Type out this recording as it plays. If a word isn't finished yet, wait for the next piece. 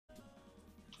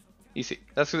Easy.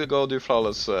 Let's go do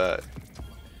flawless. The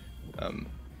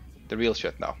real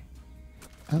shit now.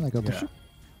 And I got the Yeah. ship.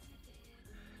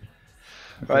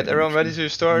 Right, everyone ready to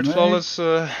start Nice. flawless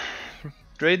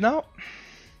raid now?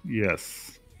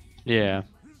 Yes. Yeah.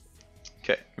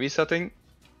 Okay, resetting.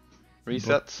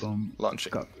 Reset. Bottom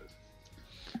Launching. scat.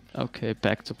 Okay,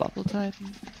 back to Bubble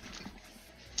Titan.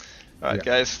 Alright,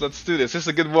 Yeah. guys, let's do this. This is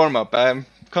a good warm up. I'm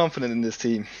confident in this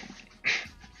team.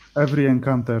 Every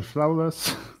encounter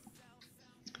flawless.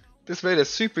 This raid is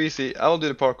super easy. I will do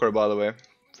the parkour, by the way,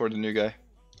 for the new guy.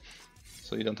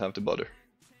 So you don't have to bother.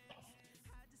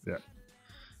 Yeah.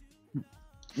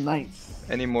 Nice.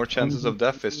 Any more chances of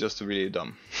death is just really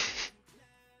dumb.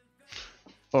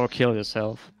 Or kill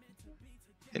yourself.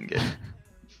 In game.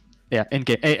 Yeah, in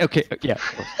game. Hey, okay, yeah, of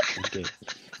course, in game.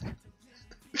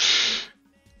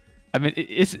 I mean,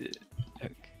 is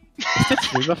that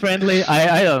streamer friendly?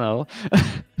 I don't know.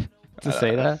 To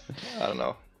say that. I don't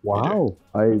know. Wow.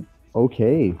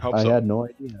 Okay. Hope I so. had no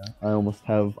idea.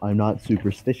 I'm not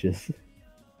superstitious.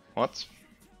 What?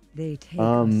 They take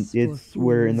us for It's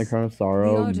where in the fools. Crown of The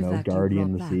Sorrow, no artifact you guardian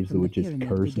brought back receives the from witch's pyramid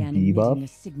curse began emitting debuff. a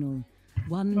signal,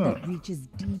 one that reaches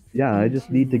deep Yeah, I just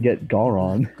need to into get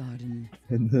Goron. the garden.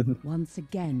 And then Once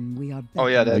again, we are. Oh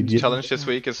yeah, the Like, challenge this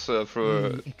week is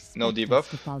for no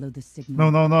debuff.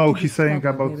 No. He's saying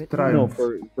about triumph.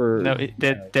 No,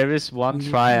 there is one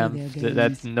triumph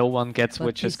that no one gets,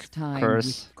 which is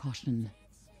curse, Caution,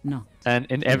 not. and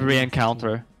in every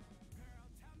encounter.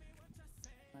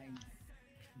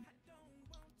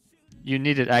 You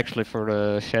need it actually for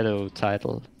the Shadow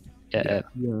title. Yeah.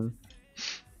 yeah.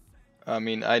 I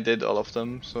mean, I did all of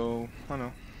them, so I don't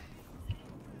know.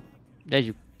 Then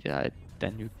you got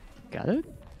it,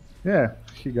 Yeah,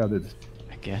 he got it.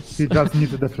 I guess. He just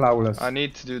needed the flawless. I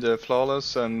need to do the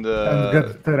flawless and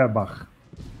get Terabach.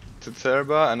 to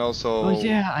Therba and also. Oh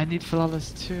yeah, I need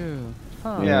flawless too.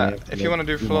 Huh. Yeah, Yeah, if you want to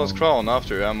do flawless crown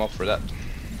after, I'm up for that.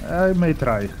 I may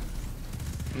try.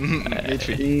 Me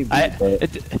too. Maybe, I but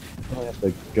I have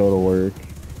to go to work.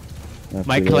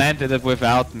 My after clan did it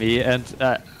without me, and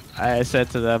I said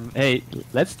to them, "Hey,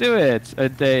 let's do it."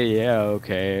 And they, yeah,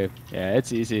 okay, yeah,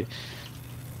 it's easy.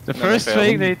 The No, first they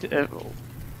thing failed.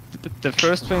 the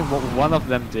first thing one of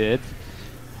them did,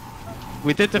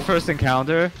 we did the first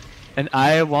encounter, and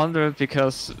I wondered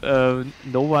because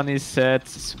no one is said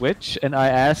switch, and I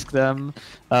asked them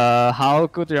how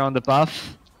good they're on the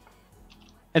buff.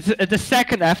 And the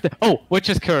second after, oh,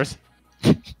 witch's curse.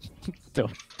 So,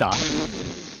 die.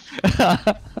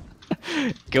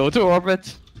 Go to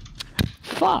orbit.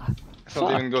 Fuck. It's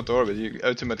not even go to orbit, you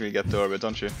automatically get to orbit,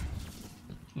 don't you?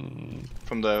 Mm.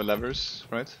 From the levers,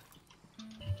 right?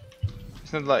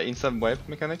 Isn't it like instant wipe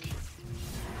mechanic?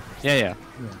 Yeah.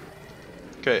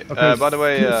 Okay, Okay, by the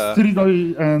way,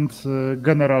 Strigoi and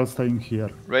General staying here.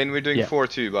 Rain, we're doing Yeah.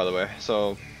 4-2 by the way,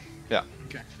 so yeah.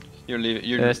 Okay. You're leaving.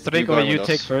 You're Strigo, going you with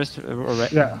take us. first.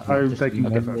 Yeah, I'm taking the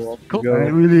Okay. first. Cool. Go. I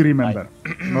really remember.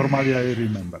 Normally I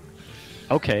remember.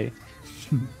 Okay.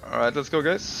 Alright, let's go,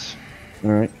 guys.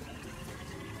 Alright.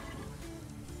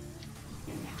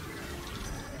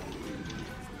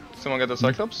 Someone get the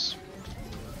Cyclops?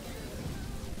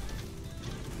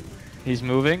 He's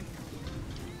moving.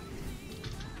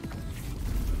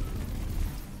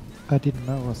 I didn't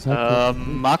know was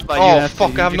happening. Magma, you Oh have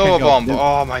fuck, I have you Nova can go. Bomb!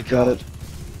 Oh my Got god.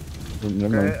 it.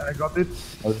 Never Okay, mind. I got it.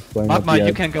 I was just playing up Magma, the you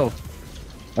edge. can go.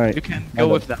 Alright. You can I go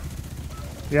got with it. them.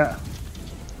 Yeah.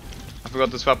 I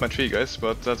forgot to swap my tree, guys,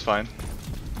 but that's fine.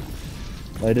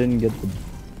 I didn't get the.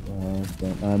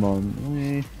 But I'm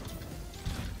on.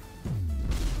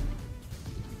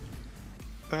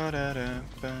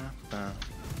 Ba-da-da-ba-ba.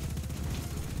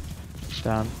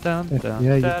 Dun, dun, dun,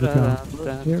 Yeah, you dun, put dun, down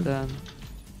dun, here. dun.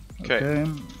 Okay,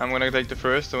 I'm gonna take the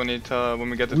first when when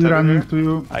we get the We tether running here. to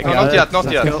you. I Oh, got not it. yet, not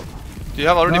Let's yet. go. Do you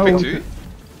have already No, picked we- two?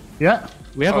 Yeah.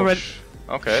 We have Oh, already.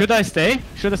 okay. Should I stay?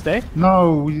 Should I stay?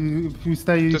 No, we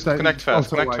stay. Just connect fast,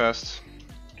 also connect white. fast.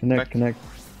 Connect.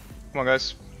 Come on,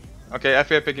 guys. Okay,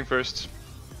 FBA picking first.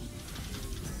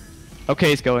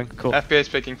 Okay, it's going. Cool. FBA is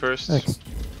picking first.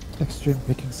 Extreme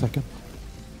picking second.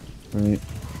 Right.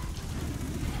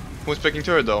 Who's picking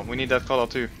turret though? We need that call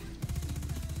out too.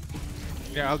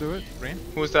 Yeah, I'll do it. Rain.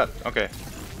 Who's that? Okay.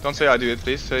 Don't say I do it,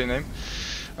 please. Say your name.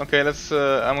 Okay, let's.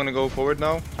 I'm gonna go forward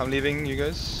now. I'm leaving you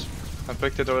guys. I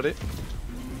picked it already.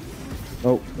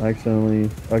 Oh, accidentally.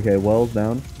 Okay, well's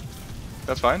down.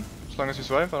 That's fine. As long as you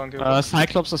survive, I don't give a fuck.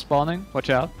 Cyclops are spawning. Watch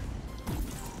out.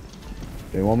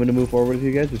 Okay, want me to move forward with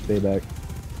you guys or stay back?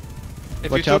 If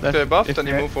watch you out, took the buff, if then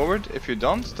you you're- move forward. If you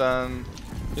don't, then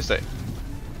you stay.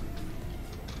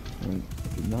 I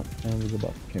did not have the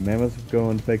buff. Okay, Mammoth's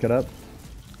going to pick it up.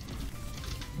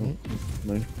 Oh,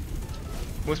 mine.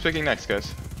 Who's picking next,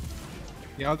 guys?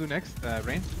 Yeah, I'll do next.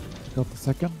 Rain. Got the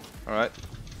second. Alright.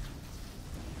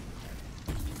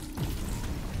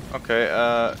 Okay,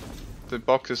 the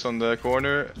box is on the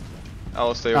corner.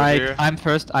 I'll stay over here. I'm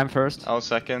first. I'm first. I'll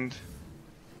second.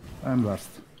 I'm last.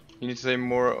 You need to stay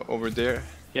more over there.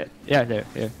 Yeah. Yeah. There.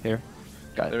 Here.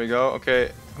 Got it. There we go.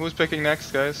 Okay, who's picking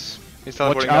next, guys? He's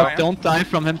Watch teleporting out! now. Don't die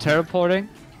from him teleporting.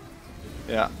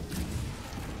 Yeah.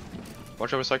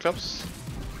 Watch over Cyclops.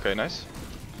 Okay, nice.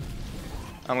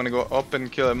 I'm gonna go up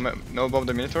and kill him. No bomb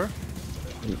the Minotaur.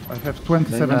 I have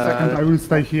 27 Then, seconds. I will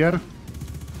stay here.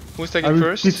 Who's I taking will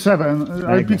first? pick 7. I will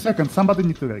Okay. pick second. Somebody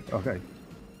need to take. Okay.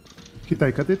 He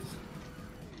take it.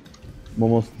 I'm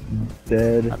almost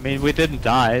dead. I mean, we didn't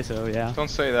die, so yeah. Don't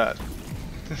say that.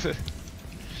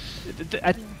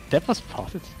 That was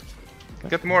positive.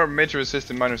 Get more major assist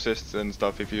and minor assist and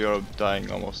stuff if you're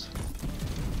dying almost.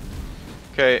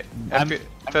 Okay, I'm-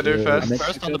 tether fast. next-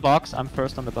 First on the box. I'm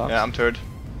first on the box. Yeah, I'm third.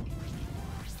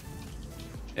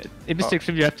 In Mystic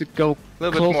Stream, you have to go A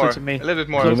little bit closer more. to me. A little bit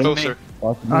more. Closer to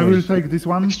Closer. me. I will take this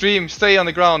one. Extreme, stay on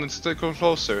the ground and stay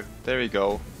closer. There we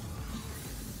go.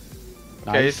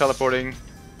 Okay, he's Nice. teleporting.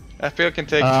 FPL can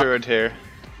take third here.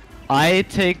 I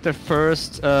take the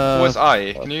first. Who was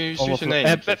I? Can you use your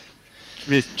name?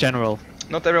 With General.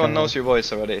 Not everyone knows your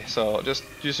voice already, so just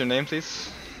use your name, please,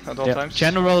 at all Yeah, times.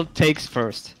 General takes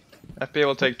first. FPA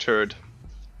will take third.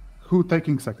 Who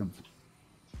taking second?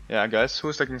 Yeah, guys,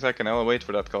 who's taking second? I will wait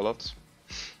for that call-out.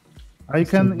 I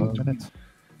Still can. 1 minute.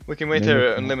 We can wait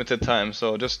here unlimited time,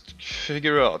 so just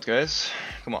figure it out, guys.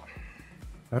 Come on.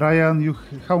 Ryan, you.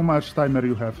 How much timer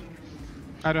you have?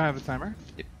 I don't have a timer.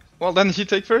 Well, then you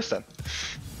take first then.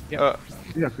 Yeah.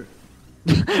 Yeah.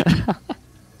 Okay.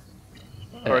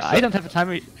 Or I don't have a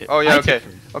timer. Oh yeah, I okay. take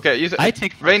first. Okay, you I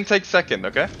take first. Rain takes second,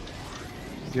 okay?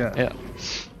 Yeah. Yeah.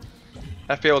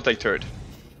 FPA will take third.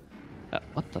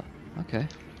 What the? Okay.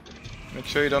 Make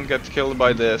sure you don't get killed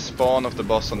by the spawn of the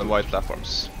boss on the white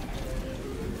platforms.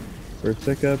 First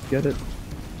pickup, get it.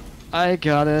 I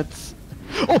got it.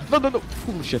 Oh no!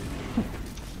 Holy shit!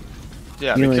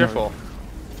 Yeah, be Healing. careful.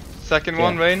 Second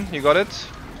one, Yeah. Rain, you got it?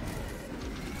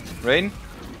 Rain?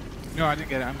 No, I didn't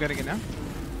get it. I'm getting it now.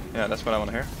 Yeah, that's what I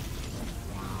want to hear.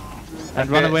 And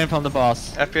FPA run away from the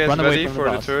boss. FPA Run is away ready from for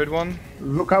the boss. third one.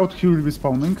 Look out, he will be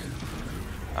spawning.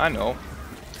 I know.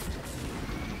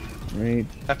 Right.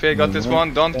 FPA got this Mhm.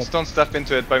 one. Don't step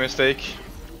into it by mistake.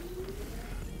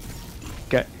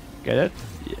 Get it?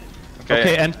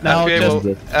 Okay, and now FPA just-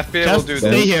 will, FPA will Just do stay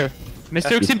this. here.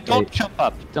 Mr. Xim, Just don't stay. jump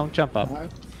up. Don't jump up.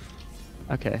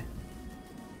 Okay.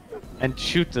 And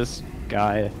shoot this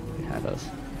guy behind us.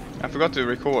 I forgot to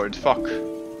record. Fuck.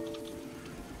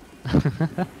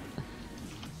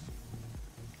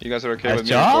 You guys are okay Nice with me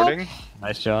job. recording?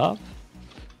 Nice job.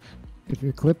 If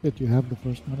you clip it, you have the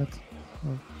first minute.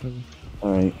 Or whatever.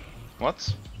 Alright.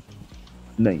 What?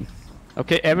 Nice.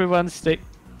 Okay, everyone stay.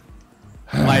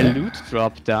 My loot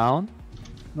dropped down.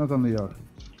 Not only your.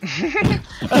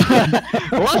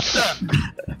 What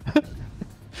the?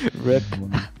 Rip.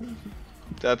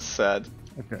 That's sad.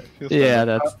 Okay. Feels Yeah,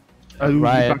 bad. that's I will be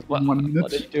right. back in 1 minute.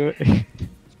 What did you do?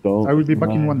 Don't I will be back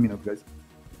in lie. 1 minute, guys.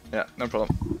 Yeah, no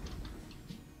problem.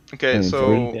 Okay, And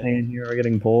so three in here are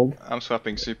getting pulled. I'm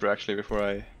swapping super actually before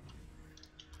I.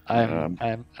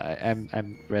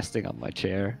 I'm resting on my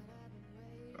chair.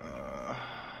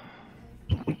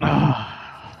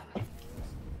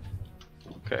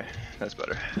 Okay, that's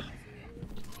better.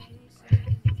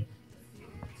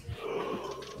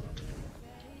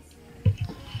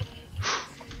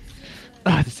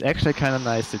 It's actually kind of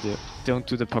nice to do. Don't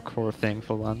do the parkour thing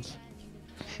for once.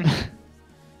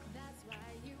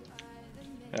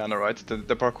 Yeah, no, right.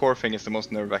 The parkour thing is the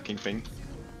most nerve-wracking thing.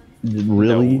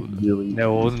 Really? No. Really?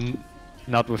 No,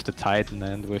 not with the Titan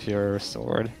and with your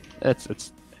sword. It's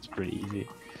pretty easy.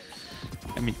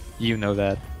 I mean, you know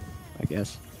that, I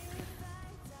guess.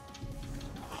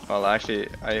 Well, actually,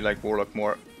 I like Warlock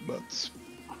more, but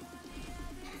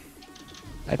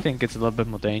I think it's a little bit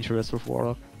more dangerous with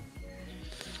Warlock.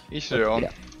 each their own.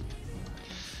 Yeah.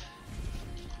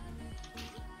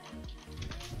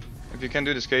 If you can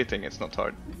do the skating, it's not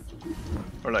hard.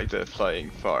 Or like the flying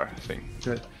far thing.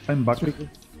 Okay. I'm back. Trigger.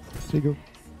 Trigger.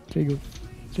 Trigger.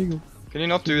 Can you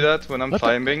not do that when I'm What the-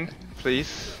 climbing,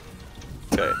 please?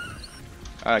 Okay.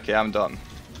 Okay, I'm done.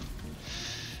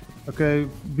 Okay,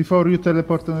 before you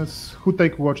teleport us, who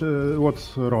take what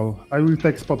role? I will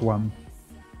take spot 1.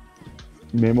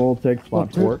 Memo will take spot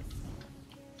Okay. 4.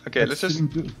 Okay, let's just.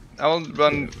 I will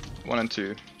run 1 and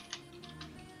 2.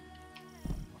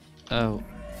 Oh.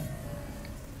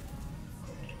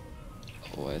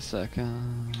 Wait a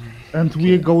second. And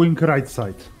we're going right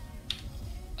side.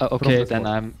 Okay, From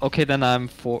the then I'm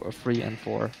 3 and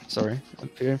 4. Sorry, I'm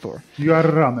 3 and 4. You are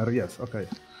a runner, yes, okay.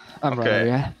 I'm Okay. running,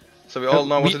 yeah. So we all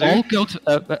know what We to all do? go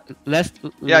to last.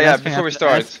 Yeah, last thing before I we have to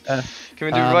start. ask, Can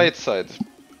we do right side?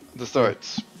 The start.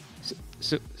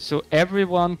 So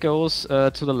everyone goes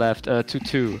to the left, to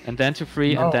 2, and then to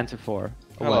 3, No. and then to 4. Or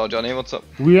Hello, what? Johnny, what's up?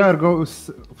 We are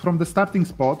from the starting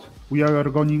spot. We are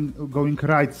going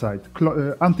right side,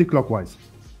 anti-clockwise.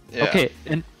 Yeah. Okay,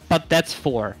 but that's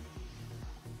 4.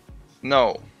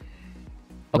 No.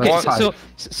 Okay, That's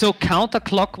so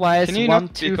counterclockwise. Can you 1,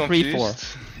 not 2, be 3, 4. confused?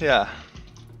 Yeah.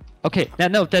 Okay,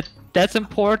 no, that's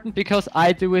important because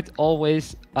I do it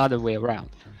always other way around.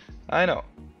 I know.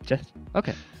 Just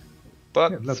okay.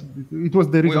 But It was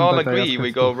the reason we all that I agree asked we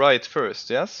us go to- right first,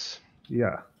 yes?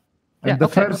 Yeah. Yeah, And the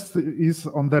okay. first is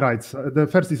on the right side. The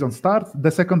first is on start.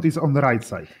 The second is on the right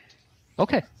side.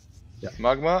 Okay.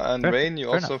 Magma and Fair- Rain, you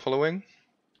fair also following?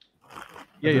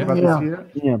 Yeah, yeah. Everybody's Yeah. here.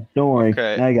 Yeah, don't worry.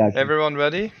 Okay. I got you. Everyone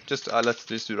ready? Just let's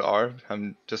just do the R.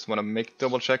 I just want to make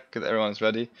double check that everyone's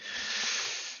ready.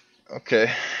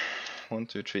 Okay. 1,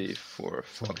 2, 3, 4.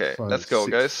 Okay, 5, let's go,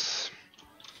 6. guys.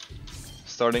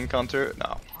 Starting counter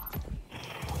now.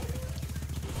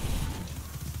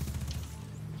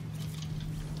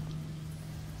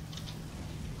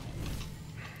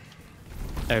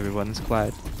 Everyone's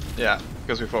quiet. Yeah,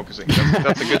 because we're focusing.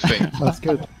 That's a good thing. That's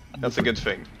good. That's a good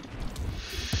thing.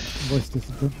 Voice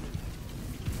discipline.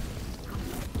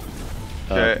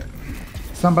 Okay.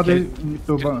 Somebody need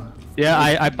to. Yeah,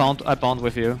 I bound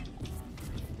with you.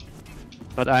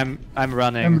 But I'm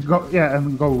running. And go, yeah,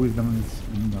 and go with them. It's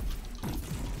enough.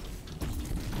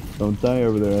 Don't die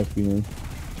over there, FBI.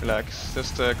 Relax.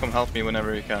 Just come help me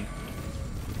whenever you can.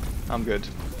 I'm good.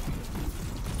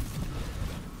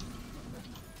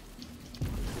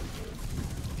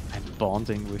 I'm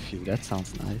bonding with you. That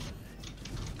sounds nice.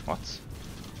 What?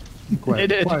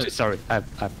 Quiet. Sorry,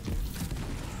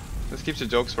 Let's keep the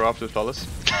jokes for after flawless.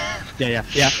 yeah.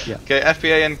 Okay,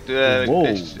 FBA and Whoa, why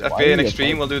FBA and are you Extreme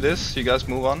fighting? will do this. You guys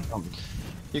move on.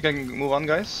 You can move on,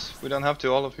 guys. We don't have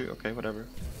to, all of you. Okay, whatever.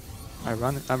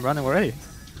 I'm running already.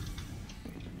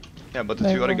 Yeah, but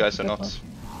the two other guys are not.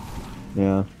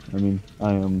 Yeah, I mean,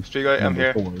 I am. Street guy, I'm number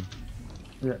here. 4.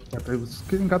 Yeah, but I was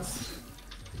killing guts.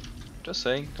 Just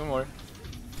saying, don't worry.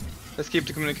 Let's keep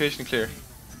the communication clear.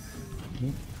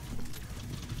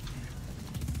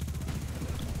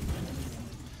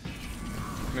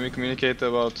 Maybe communicate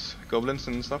about goblins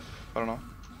and stuff. I don't know.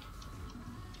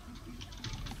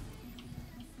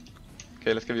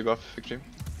 Okay, let's give you buff, Extreme.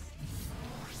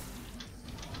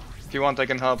 If you want, I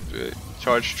can help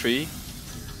charge 3,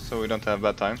 so we don't have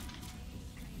bad time.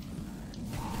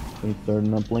 Okay,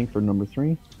 starting up link for number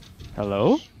 3.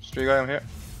 Hello? Street guy, I'm here.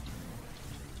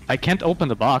 I can't open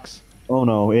the box. Oh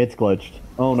no, it's glitched.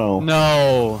 Oh no.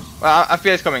 No.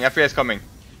 FBI is coming, FBI is coming.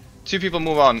 2 people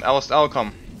move on, I'll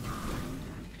come.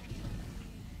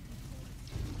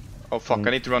 Oh fuck, I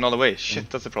need to run all the way. Shit,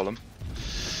 that's a problem.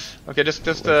 Okay, just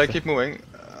keep moving.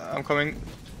 I'm coming.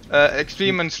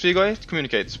 Extreme and Street guy,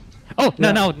 communicate. Oh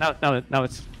Yeah. no,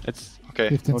 it's Okay,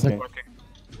 15 Okay. seconds.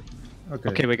 Okay.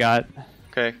 okay. We got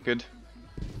okay, good.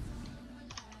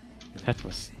 that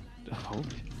was holy.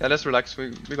 Yeah, let's relax,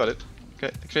 we got it. Okay,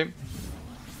 Extreme.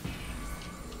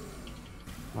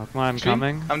 Magma, I'm Extreme.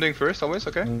 coming. I'm doing first, always,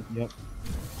 okay? Yep.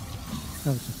 I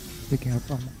was just picking up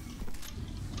ammo.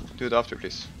 Do it after,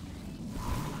 please.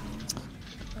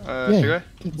 Yeah, Street guy?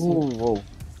 can see. Whoa, whoa.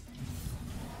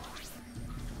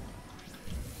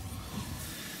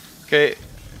 Okay,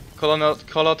 call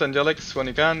out Angelics when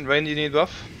you can. Rain, you need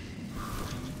buff?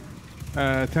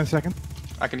 10 seconds.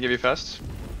 I can give you fast.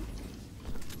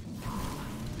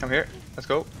 Come here, let's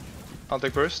go. I'll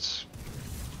take first.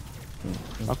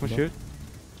 Magma shoot.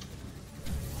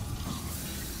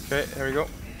 Okay, here we go.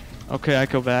 Okay, I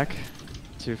go back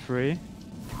to 3.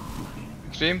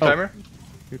 Extreme, Oh. timer.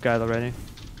 You got it already.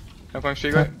 I'm going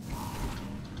Street guy.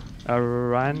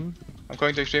 Run. I'm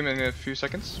going to Extreme in a few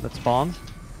seconds. Let's bond.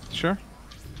 Sure.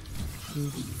 2,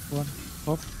 1,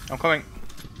 pop. I'm coming.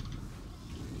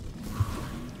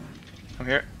 I'm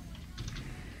here.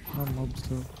 No mobs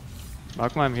to.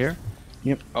 Magma, I'm here.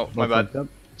 Yep. Oh, my Both bad. linked up.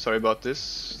 Sorry about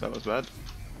this. That was bad.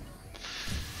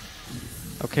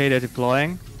 Okay, they're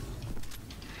deploying.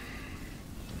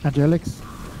 Angelics.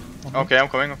 Okay, I'm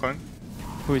coming.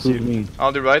 Who is Who's you? me?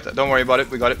 I'll do right. Don't worry about it.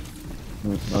 We got it.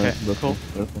 Alright, that's cool.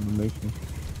 That's information.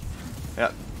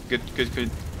 Yeah. Good.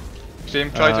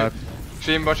 Extreme, try to.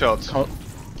 Extreme, watch out. Call-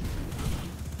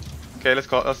 Okay,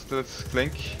 let's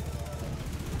link.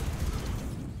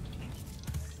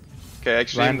 Okay,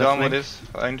 Extreme Ryan, down let's with his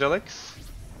Angelics.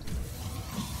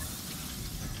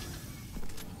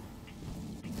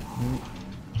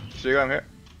 Strigo, I'm here.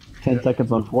 10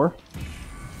 seconds on 4.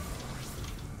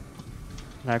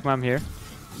 Magma, I'm here.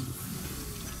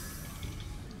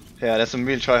 Yeah, that's some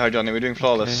real try hard, Johnny. We're doing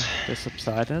flawless. Okay, they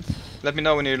subsided. Let me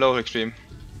know when you're low extreme.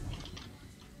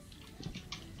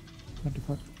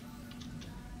 25. Okay,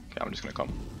 I'm just gonna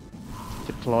come.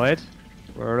 Deployed.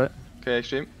 Word it. Okay,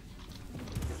 extreme.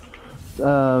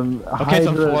 Okay, it's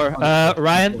on 4.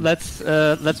 Ryan,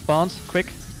 let's bounce, quick.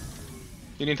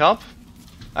 You need help?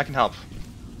 I can help.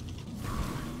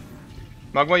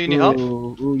 Magma, you need help?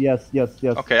 Ooh, yes.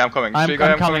 Okay, I'm coming. I'm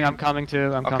Strigo, coming, I'm coming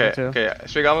too, I'm coming too. Okay,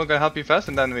 Strigo, I'm gonna help you fast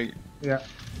and then we... Yeah.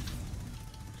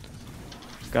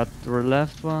 Got the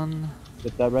left one.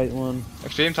 Get that right one.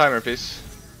 Extreme timer, please.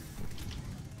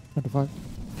 25.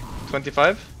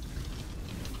 25?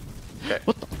 Okay.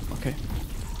 What the? Okay.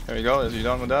 There we go, are you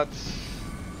done with that?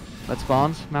 Let's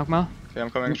bounce, Magma. Okay, I'm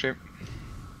coming extreme.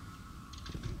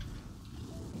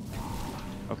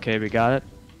 Okay, we got it.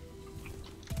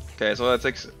 Okay, so that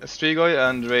takes Strigoi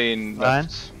and Rain Ryan?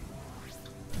 left.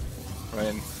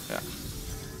 Rain, yeah.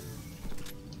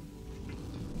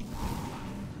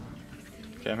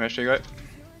 Okay, I'm here, Strigoi.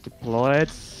 Deployed.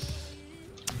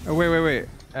 Oh, wait.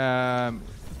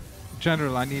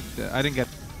 General, I need. I didn't get.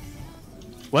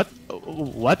 What?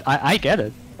 What? I get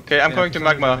it. Okay, I'm Yeah, going to for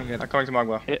some reason I Magma. didn't get it. I'm going to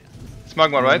Magma. It- It's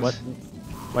Magma, right? What?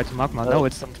 Why to Magma? No,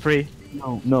 it's on 3.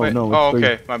 No, Wait, no. oh, it's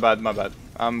okay, my bad.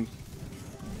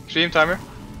 Extreme timer.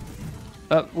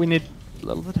 We need a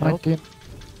little bit help. 19.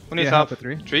 Who needs Yeah, help? help at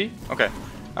 3. 3? Okay.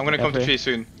 I'm gonna Yeah, come to 3. 3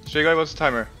 soon. Strigoi, what's the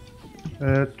timer?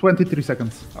 23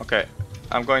 seconds. Okay.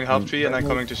 I'm going help 3 and I'm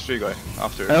coming to Strigoi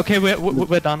after. Okay,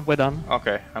 we're done, we're done.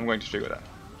 Okay, I'm going to Strigoi then.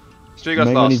 Strigoi's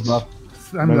Magma needs lost.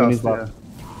 buff. I'm Magma lost, needs buff.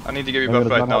 yeah. I need to give you Magma buff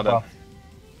does right not now have then.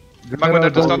 buff. Magma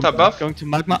that does not have buff? Going to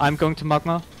Magma, I'm going to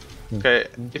Magma. Okay,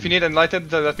 if you need enlightened,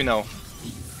 then let me know.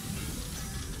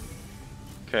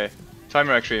 Okay,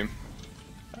 timer extreme.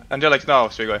 Angelic now,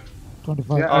 Strigoi.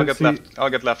 25. Yeah. I'll I'll get see. left. I'll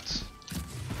get left.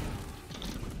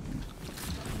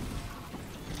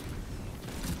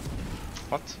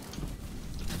 What?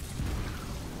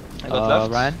 I got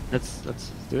left. Ryan,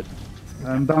 let's do it.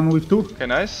 I'm done with 2. Okay,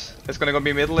 nice. It's gonna go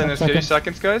be middle in a 10 few seconds.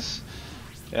 seconds, guys.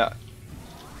 Yeah.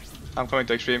 I'm coming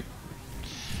to extreme.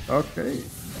 Okay.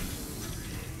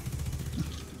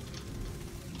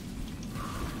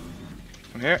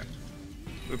 I'm here.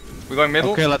 We're going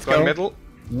middle. Okay, let's going go. middle.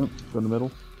 Yep, go in the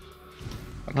middle.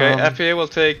 Okay, FPA will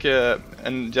take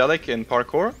Angelic in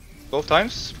parkour both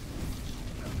times.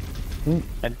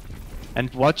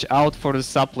 And watch out for the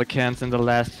supplicants in the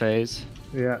last phase.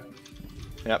 Yeah.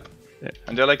 Yep. Yeah.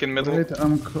 Angelic in middle. Wait,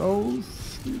 I'm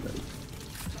close.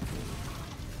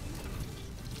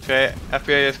 Okay,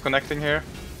 FPA is connecting here.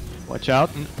 Watch out.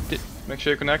 Make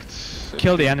sure you connect.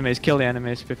 Kill the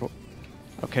enemies before.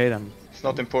 Okay then. It's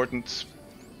not important.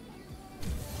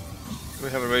 We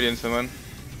have a radiant summon.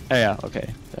 Oh yeah,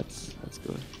 okay. That's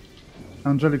good.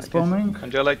 Angelic spawning.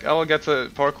 Angelic, I will get the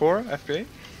parkour, FPA.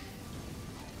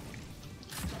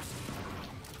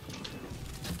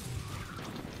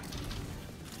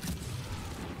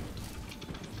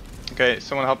 Okay,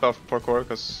 someone help out parkour,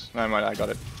 because never mind, I got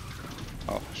it.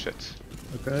 Oh shit.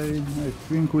 Okay, I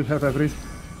think we have every.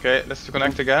 Okay, let's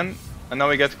connect again, and now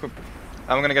we get.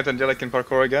 I'm gonna get Angelic in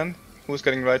parkour again. Who's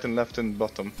getting right and left and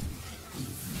bottom?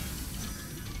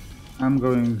 I'm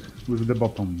going with the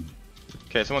bottom.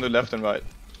 Okay, someone do left and right.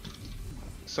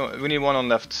 So we need one on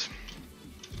left.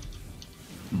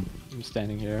 I'm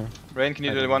standing here. Rain, can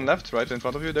you do the one left, right in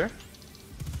front of you there?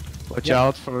 Watch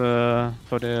out for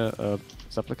the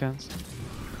supplicants.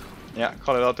 Yeah,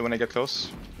 call it out when I get close.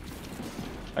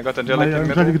 I got My Angelic in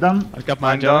middle. Angelic done. I got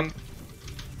my I'm done.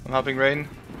 I'm helping Rain.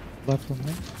 Left from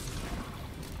me.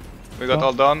 We got Oh.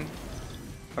 all done.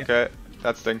 Okay,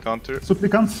 that's the encounter.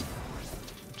 Supplicants.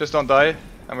 Just don't die,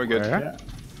 and we're good. Where? Yeah.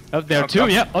 Oh, there are I'm- 2.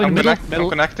 Yeah. Oh, I'm, middle. I'm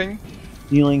connecting.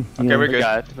 Healing. Okay, we're We good.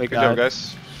 got it. We Good got job, it.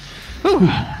 guys.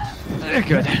 Very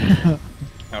good.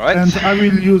 Alright. And I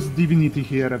will use Divinity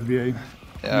here, FBA.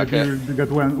 Yeah, Maybe okay. we'll get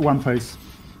one face.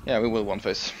 Yeah, we will one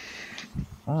face.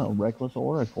 Oh, Reckless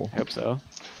Oracle. Hope so.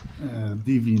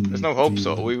 Divinity. There's no hope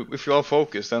so. If we all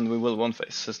focus, then we will one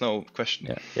face. There's no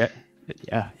question. Yeah.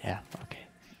 Okay.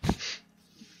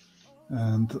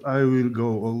 And I will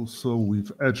go also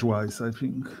with Edgewise, I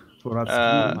think. For us.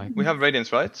 We have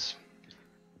Radiance, right?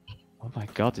 Oh my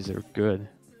god, these are good.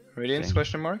 Radiance, Same.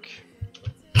 question mark?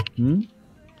 Hmm?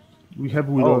 We have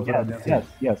Widow Oh, of yes, Radiance.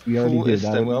 yes, we already Who did is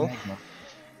that. them was well?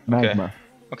 Magma.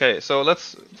 Okay, so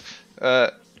let's...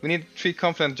 we need 3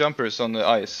 confident jumpers on the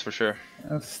ice, for sure.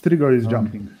 Strigo is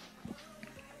jumping.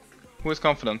 Who is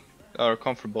confident or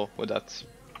comfortable with that?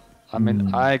 I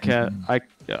mean, I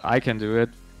can do it.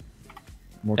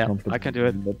 More Yeah, comfortable. I can do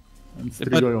it. But And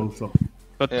Strigoi also.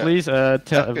 But Yeah. please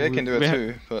tell. I can do it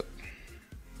too, but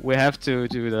We have to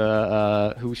do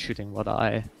the who's shooting what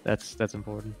eye. That's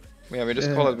important. yeah, we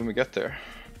just call it when we get there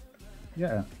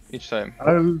Yeah. each time.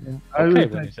 I'll Okay,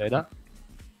 when you say that.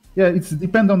 Yeah, it's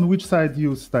depend on which side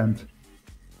you stand.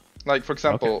 Like for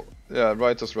example, yeah,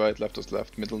 right is right, left is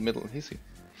left, middle middle, easy.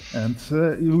 And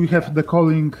we have the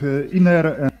calling inner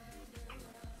and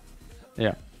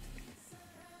Yeah.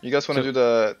 You guys want to do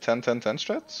the 10-10-10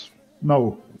 strats?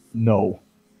 no. No.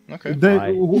 Okay. They,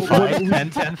 5, 10,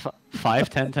 10, 5,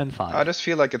 10, 10, 5. I just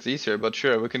feel like it's easier, but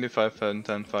sure, we can do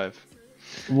 5-10-10-5.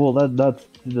 Well, that's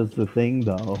just the thing,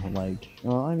 though. Like,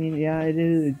 well, I mean, yeah, it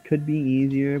is. It could be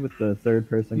easier with the third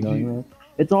person going there.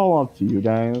 It's all up to you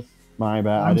guys. My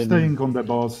bad. I'm staying on the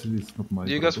boss. It's not my.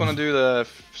 Do you guys want to do the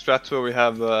strat where we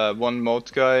have one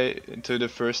moat guy to the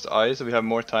first eye, so we have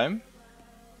more time?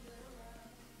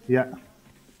 Yeah.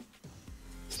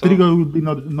 So- Strigo will be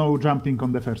no jumping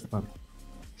on the first part.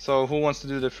 So who wants to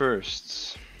do the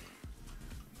first?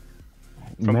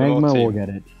 From the Magma whole will team. get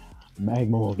it.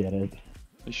 Magma will get it.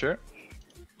 You sure?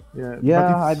 Yeah. Yeah,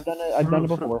 but I've done it. I've done it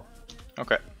before.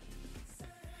 Okay.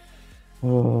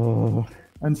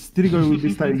 And Strigo will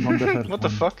be staying on the first What the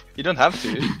one. fuck? You don't have to.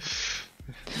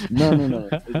 No.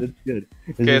 It's good.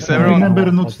 Okay, so everyone- Remember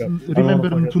to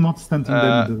not stand in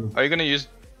the middle. Are you gonna use?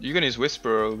 You're gonna use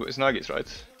Whisper or Snuggies, right?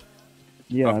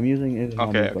 Yeah, Oh. I'm using it.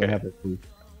 Okay, but I okay. have it too.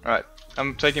 Alright.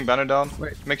 I'm taking banner down.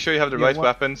 Wait. Make sure you have the Yeah, right what-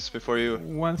 weapons before you.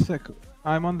 One sec.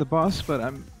 I'm on the boss, but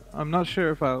I'm not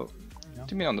sure if I'll. What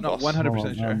do you mean on the Not boss?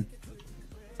 100% sure.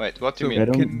 Wait, what do you So- I mean?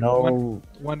 don't Can know.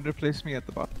 One replace me at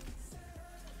the boss,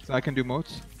 so I can do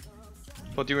motes.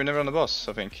 But you were never on the boss,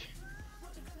 I think.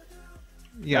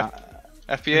 Yeah.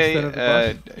 FPA, Instead of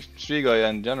the Strigoi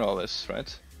and General is, right?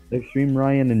 Extreme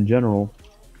Ryan in general.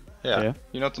 Yeah. Yeah.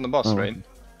 You're not on the boss, Oh. Rain.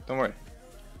 Don't worry.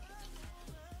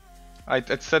 I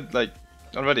said, like,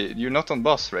 already, you're not on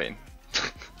boss, Rain.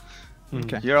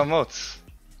 Okay. You're on modes.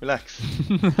 Relax.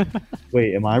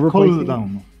 Wait, am I Cool replacing?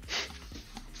 down.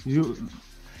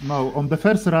 No, on the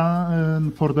first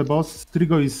run for the boss,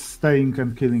 Strigo is staying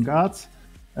and killing ads,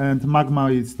 and Magma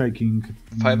is taking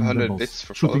 500 the boss, bits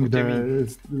for shooting follow,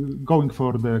 what going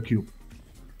for the cube.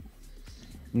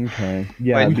 Okay.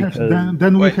 Yeah, Wait, We have, because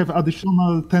then we Wait. have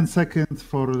additional 10 seconds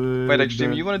for. Wait,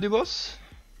 Extreme, you want to do boss?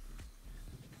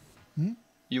 Hmm?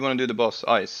 You want to do the boss,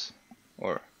 Ice?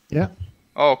 Or. Yeah.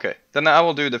 Oh, okay. Then I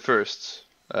will do the first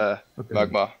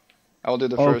Magma. I will do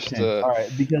the first all right,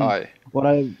 because eye.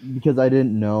 because I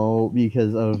didn't know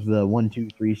because of the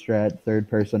 1-2-3 strat, third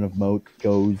person of moat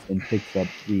goes and picks up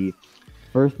the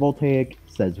first voltaic,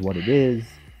 says what it is,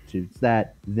 shoots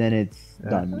that, then it's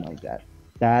done like that.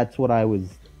 That's what I was,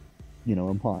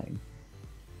 implying.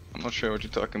 I'm not sure what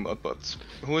you're talking about, but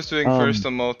who is doing Um, first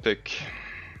on mode pick?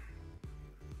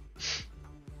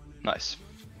 Nice.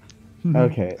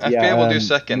 Okay. FPA yeah, will do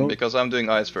second no- because I'm doing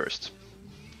eyes first.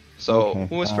 So okay,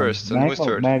 who is first and Mag who is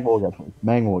third? Mag will get first.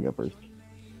 Mag will get first.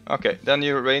 Okay, then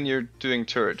you, Rain, you're doing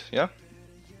third, yeah?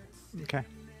 Okay.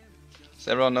 Does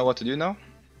everyone know what to do now?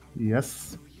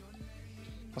 Yes.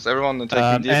 Was everyone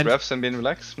taking deep and- breaths and being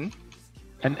relaxed?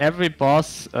 And every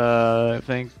boss,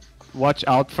 thing, watch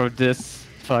out for this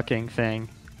fucking thing.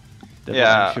 The one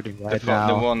Yeah, I'm shooting the, right the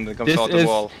now. one that comes This out the is-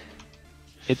 wall.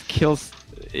 It kills.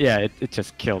 Yeah, it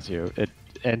just kills you.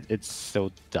 And it's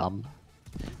so dumb.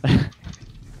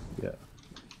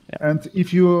 And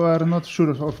if you are not sure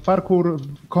of parkour,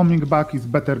 coming back is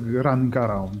better running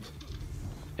around.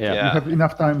 Yeah. Yeah. You have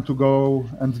enough time to go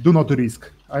and do not risk.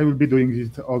 I will be doing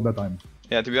it all the time.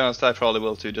 Yeah, to be honest, I probably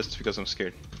will too, just because I'm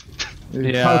scared.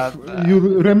 Yeah, You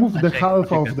remove the think- half I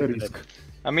think of the that's risk.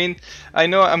 I mean, I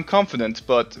know I'm confident,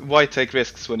 but why take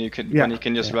risks when you can Yeah.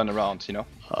 just run around, you know?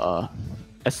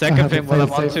 A second thing, what I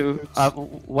fail want safe to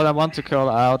what I want to call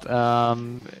out,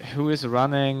 who is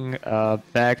running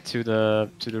back to the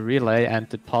relay and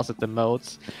deposit the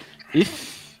modes.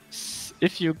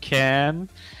 If you can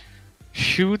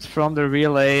shoot from the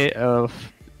relay of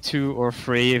 2 or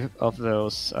 3 of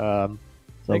those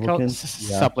they call Supplicants?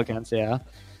 Yeah. supplicants, yeah.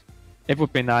 It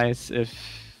would be nice if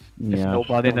Yeah.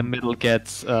 nobody in the middle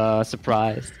gets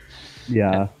surprised.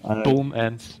 Yeah. Boom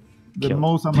and The kill.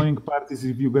 most annoying part is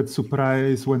if you get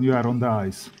surprised when you are on the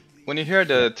ice. When you hear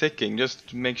the ticking,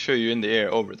 just make sure you're in the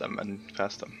air over them and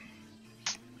past them.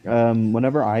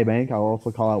 Whenever I bank, I'll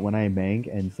also call out when I bank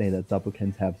and say that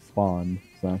supplicants have spawned.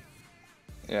 So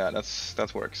Yeah,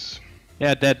 that works.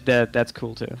 Yeah, that's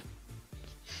cool too.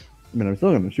 I mean, I'm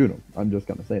still gonna shoot them. I'm just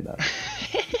gonna say that.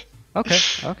 Okay,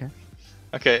 okay.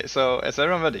 Okay, so is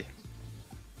everyone ready?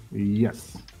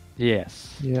 Yes.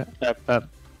 Yes. Yeah.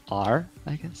 R,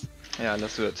 I guess. Yeah,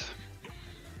 let's do it.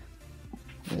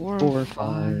 4,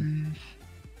 5.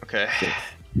 Okay.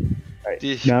 Alright.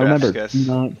 Deep Now breaths, remember, guys. do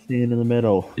not stand in the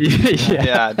middle. Yeah.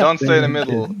 Yeah, don't stay in the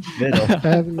middle. Middle.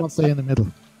 Everyone stay in the middle.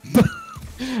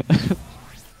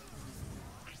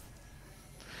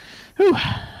 Whew.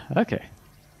 Okay.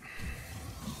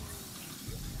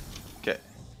 Okay.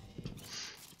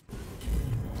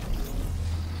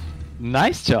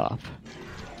 Nice job.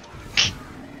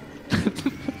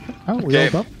 Oh, we Okay.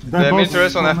 all done? The boss Minotaur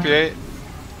is on for me. FPA.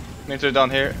 Minotaur down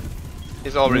here.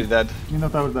 He's already dead.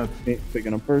 Minotaur dead. Okay,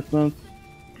 picking up first notes.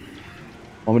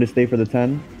 Want me to stay for the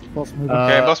 10? Boss moving.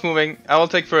 Okay, Uh, boss moving. I will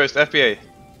take first. FPA.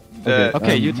 The,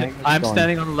 Okay, you take. Magnus I'm gone.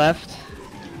 standing on the left.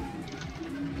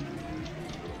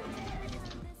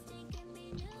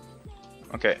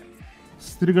 Okay.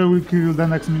 Strigo will kill the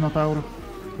next Minotaur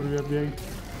for the FBA.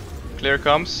 Clear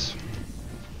comes.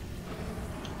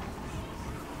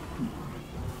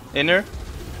 Inner.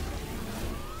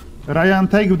 Ryan,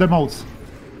 take the modes.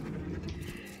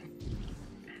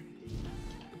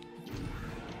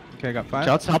 Okay, I got 5.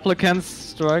 Shout supplicants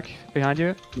strike behind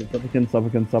you. Yeah,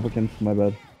 supplicants, my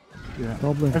bad. Yeah.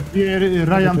 Problem. FBA,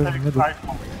 Ryan, Minotaur in the take middle. 5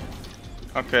 modes.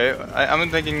 Okay, I'm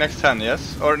taking next 10,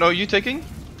 yes? Or no, you taking,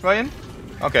 Ryan?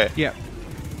 Okay. Yeah.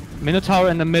 Minotaur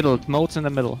in the middle. Moats in the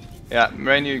middle. Yeah,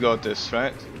 Rain, you got this,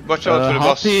 right? Watch out for the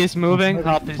boss. Hoppy is moving.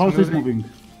 Hoppy is Boss is moving. moving.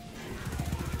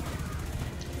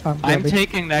 I'm grabbing.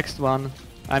 taking next one.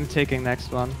 I'm taking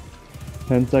next one.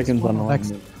 10 seconds on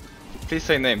Next. alignment. Please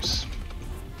say names.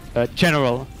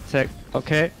 General. Sec.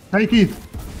 Okay. Take it.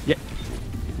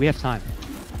 We have time.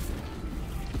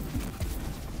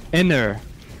 Inner.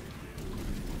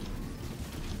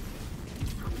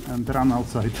 And run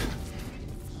outside.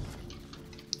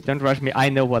 Don't rush me. I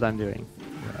know what I'm doing.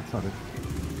 Yeah, sorry.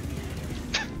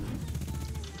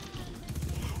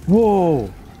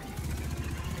 Whoa!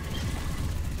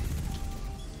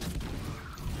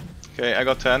 Okay, I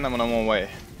got 10, I'm on my way.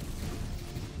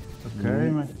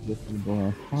 Okay, This is the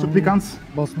last one. supplicants.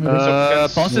 Boss moving.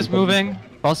 Boss is moving.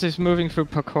 Boss is moving through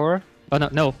parkour. Oh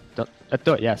no.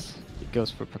 Yes. It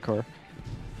goes through parkour.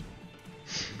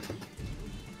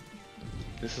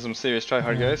 This is some serious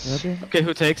tryhard, guys. Ready? Okay,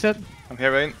 who takes it? I'm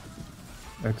here, Rain.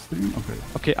 Extreme, okay.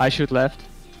 Okay, I shoot left.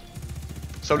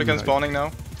 Supplicant spawning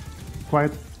now.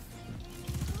 Quiet.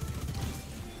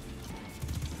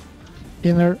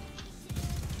 Inner.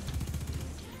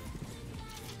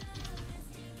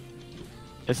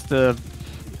 Is the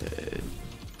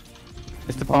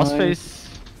boss Fine. phase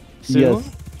soon? Yes.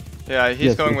 Yeah, he's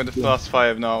Yes, going yes, with the yes. plus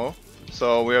 5 now.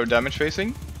 So we are damage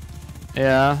facing.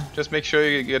 Yeah. Just make sure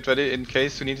you get ready in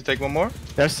case we need to take one more.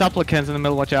 There's supplicants in the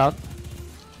middle. Watch out.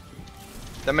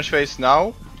 Damage phase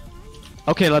now.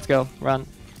 Okay, let's go. Run.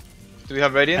 Do we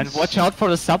have radiance? And watch out for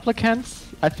the supplicants.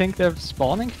 I think they're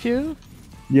spawning few.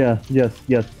 Yeah, yes.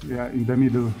 Yeah, in the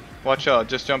middle. Watch out,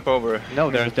 just jump over. No,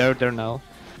 they're no.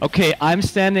 Okay, I'm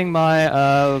standing my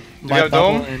you my have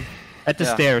bubble dome? at the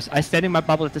Yeah. stairs. I'm standing my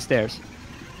bubble at the stairs.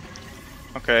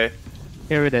 Okay.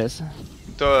 Here it is.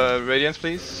 The radiance,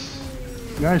 please.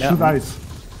 Yeah, Yeah. shoot ice.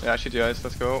 Yeah, shoot you guys,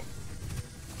 let's go.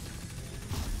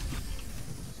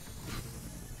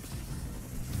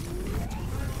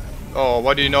 Oh,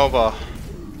 what do you know about?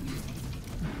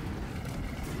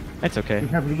 It's okay. We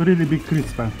have really big crit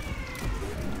spam.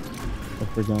 I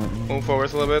forgot. Move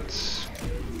forwards a little bit.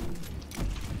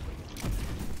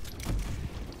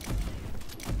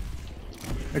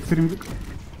 Extreme.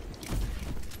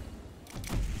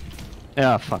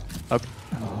 Yeah, fuck. Okay.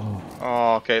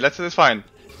 Oh, okay, it's fine.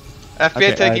 FBA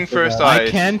Okay, taking I first forgot. eyes.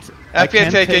 I can't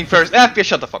FBA taking take- first. FBA,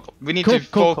 shut the fuck up. We need Cool, to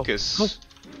cool, focus. cool,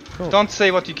 cool. Don't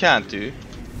say what you can't do.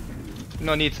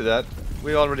 No need to that.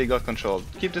 We already got control.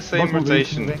 Keep the same Boss moving,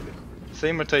 rotation. moving.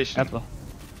 Same rotation. Apple.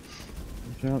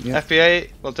 Watch out, yeah. FBA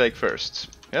will take first.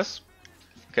 Yes?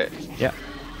 Okay. Yeah.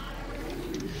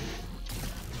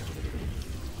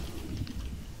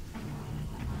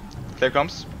 Clear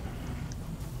comes.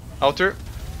 Outer.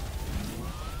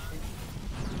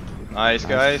 Nice,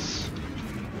 guys.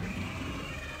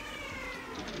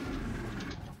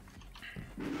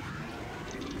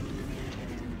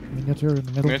 Miniature in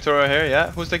the middle. Minotaur here,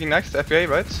 yeah. Who's taking next? FBA,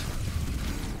 right?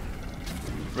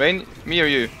 Rain, me or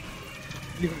you?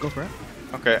 You can go for it.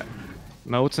 Okay,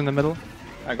 Moats in the middle.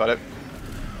 I got it.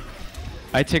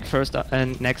 I take first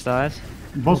and next eyes.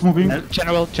 Boss moving.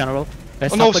 General.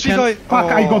 Oh no, Street Guy! Fuck,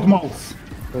 I got moles.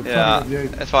 Yeah, Sorry,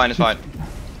 it's fine, it's fine.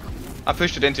 I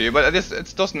pushed it into you, but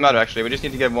it doesn't matter actually. We just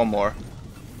need to get one more.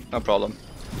 No problem.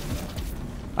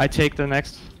 I take the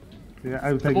next. Yeah,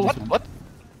 I will take What? this one. What?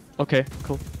 Okay,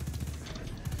 cool.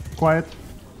 Quiet.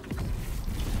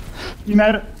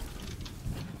 Inner.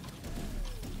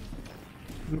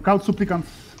 Look out, supplicants.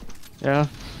 Yeah.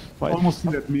 quite. Almost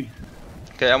hit me.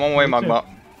 Okay, I'm on my way, Magma.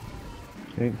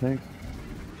 Okay, thanks.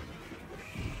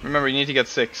 Remember, you need to get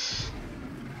 6.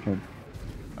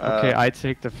 Okay, I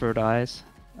take the third eyes.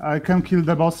 I can kill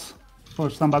the boss for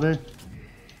somebody.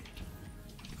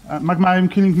 Magma, I'm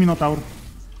killing Minotaur.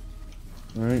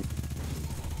 Alright.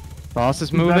 Boss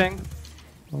is moving.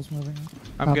 Boss moving.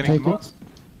 I'm getting take more. it.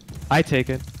 I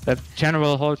take it. The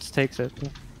General Holtz takes it.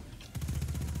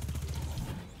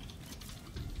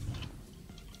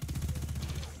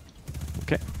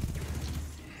 Okay.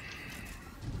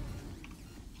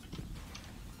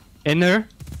 Inner.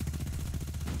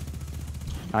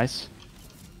 Nice.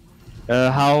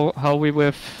 How we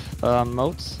with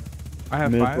moats? I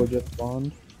have Mid 5. just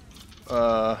spawned.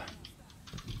 Yeah,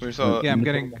 I'm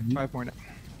getting 5 more now.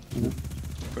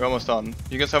 We're almost done.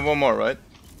 You guys have one more, right?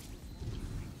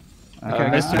 Okay,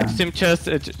 Mr.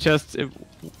 Extreme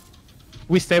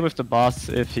we stay with the boss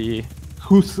if he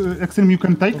Who's Extreme you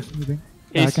can take? Boss moving.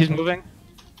 Yeah, I he's can- moving.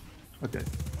 Okay.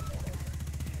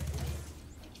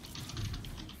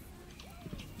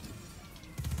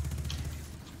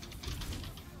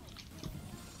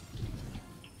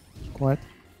 Quiet.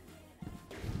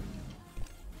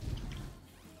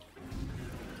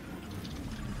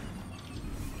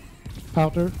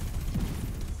 Powder.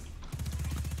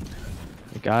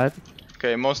 We got it.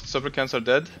 Okay, most supplicants are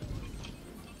dead.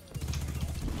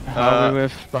 How we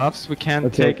with buffs? We can't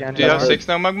Okay. take any. Do you have more. 6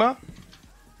 now, Magma?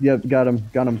 Yep, got him,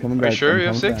 coming Are back. you sure I'm you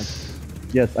have coming 6?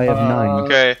 back. Yes, I have 9.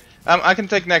 Okay, I can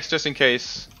take next just in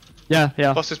case. Yeah,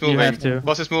 yeah. Boss is You moving. have to.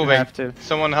 Boss is You moving. have to.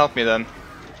 Someone help me then.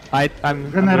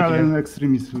 I'm General with you. and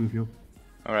Extreme is with you.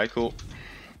 Alright, cool.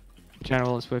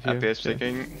 General is with you. Happy is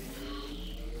taking.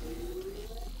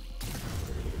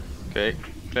 Okay,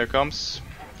 there comes.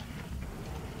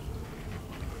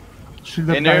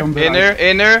 Shielded guy Inner, on the inner, right.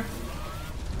 inner!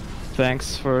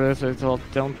 Thanks for this. It's all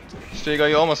don't. Strigo,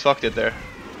 you almost fucked it there.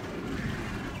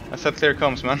 I said clear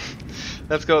comes, man.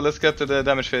 Let's go, let's get to the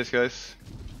damage phase, guys.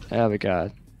 There we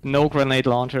got. No grenade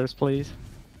launchers, please.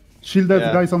 Shielded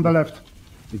Yeah. guys on the left.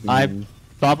 I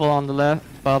bubble on the left,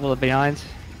 bubble behind.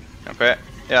 Okay.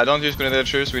 Yeah, don't use grenade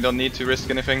launchers, we don't need to risk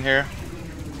anything here.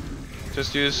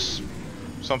 Just use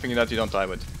something that you don't die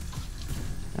with.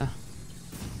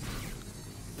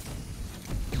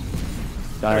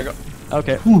 There we go.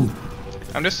 Okay.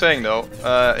 I'm just saying though,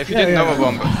 if you Yeah, didn't yeah, know a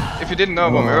bomb, if you didn't know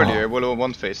a bomb Oh. earlier, we'll have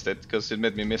one faced it because it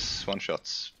made me miss 1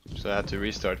 shots, so I had to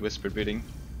restart whispered breathing.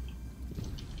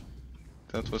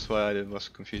 That was why I was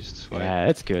confused. Why. Yeah,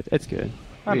 it's good. It's good.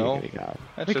 I know. We got it.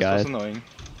 That We just got was it. annoying.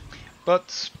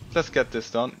 But let's get this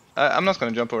done. I'm not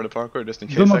gonna jump over the parkour just in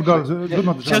case. Do not actually. go. Do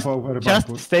not Just, jump over the just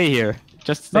parkour. stay here.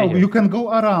 Just stay No, here. you can go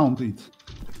around it.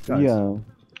 Guys. Yeah.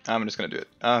 I'm just gonna do it.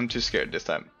 I'm too scared this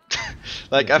time.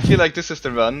 Like I feel like this is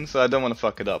the run, so I don't want to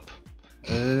fuck it up.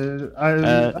 I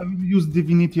will use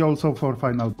Divinity also for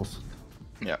final boss.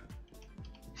 Yeah.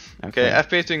 Okay,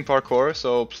 FP is doing parkour,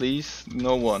 so please,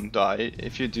 no one die.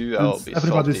 If you do, I'll And be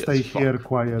everybody salty stay as fuck. here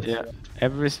quiet. Yeah.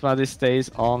 Everybody stays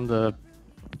on the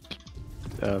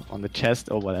chest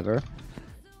or whatever.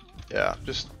 Yeah,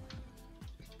 just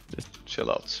chill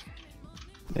out.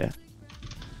 Yeah.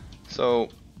 So,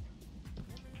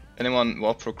 anyone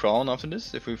up for crown after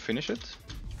this? If we finish it,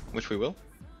 which we will.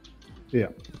 Yeah.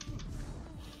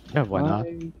 Yeah, why not?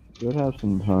 I should have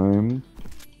some time.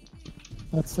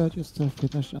 Let's just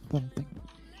finish up something.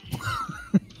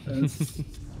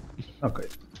 Okay.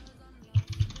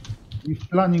 If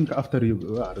planning after you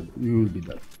will be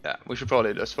there. Yeah, we should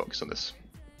probably just focus on this.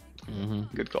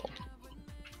 Mm-hmm. Good call.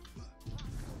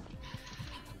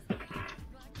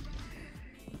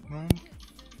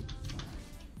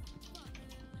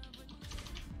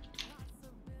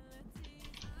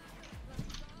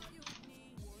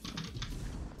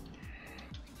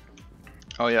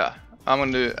 Oh yeah,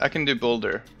 I can do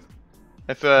Boulder.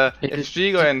 If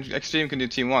Strigo and Extreme can do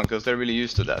Team 1, because they're really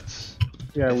used to that.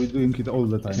 Yeah, we're doing it all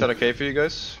the time. Is that okay for you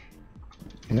guys?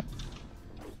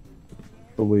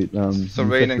 Oh wait, So you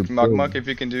Rain check and your Magma, build. if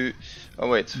you can do... Oh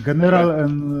wait. General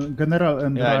and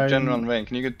Yeah, Ryan, General and Rain,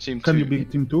 can you get Team 2? Can you be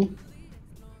team 2?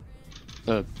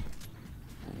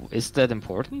 Is that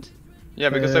important? Yeah,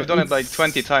 because they've done it like it's-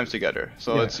 20 times together,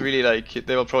 so Yeah. it's really like,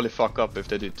 they will probably fuck up if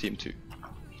they do Team 2.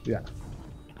 Yeah.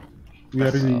 We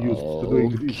are really used to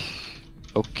doing it.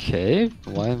 Okay,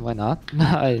 why not?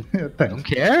 I Yeah, don't thanks.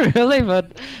 care really,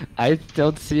 but I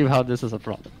don't see how this is a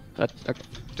problem. But okay.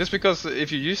 Just because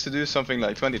if you used to do something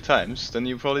like 20 times, then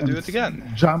you probably do And it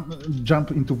again.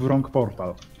 Jump into the wrong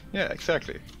portal. Yeah,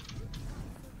 exactly.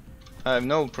 I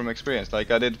know from experience, like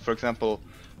I did, for example,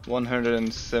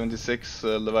 176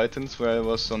 Leviathans where I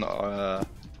was on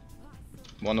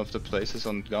one of the places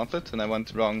on Gauntlet, and I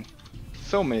went wrong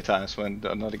so many times when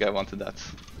another guy wanted that.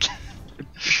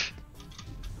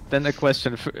 Then a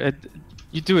question: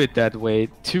 you do it that way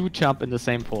to jump in the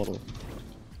same portal,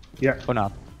 Yeah. or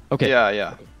not? Okay.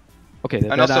 Yeah. Okay.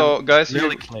 And then also, I'm guys,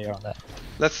 really you, clear on that.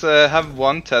 let's have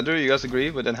one tether. You guys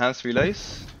agree with enhanced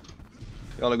relays?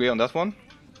 You all agree on that one?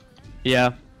 Yeah.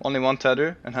 Only one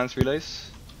tether, enhanced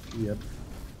relays, Yep.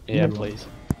 Yeah, please.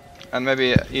 and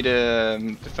maybe either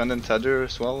defendant tether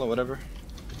as well or whatever.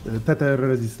 Tether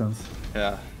resistance.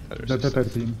 Yeah. tether The Tether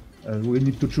resistance. team. We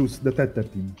need to choose the Tether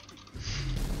team.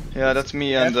 Yeah, that's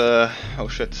me and oh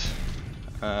shit.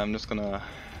 I'm just gonna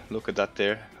look at that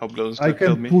there. Hope those I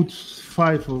kill can me. put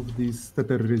 5 of these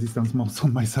Tether resistance mobs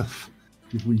on myself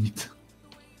if we need.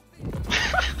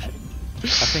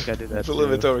 I think I did that. It's a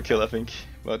little bit overkill, I think,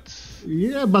 but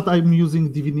Yeah, but I'm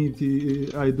using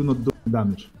divinity. I do not do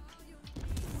damage.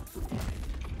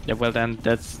 Yeah. Well, then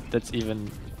that's even.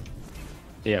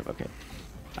 Yeah. Okay.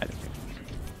 I don't think.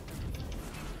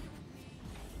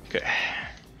 okay.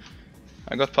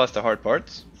 I got past the hard part,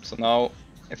 so now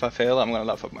if I fail, I'm gonna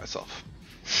laugh at myself.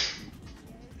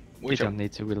 We Which don't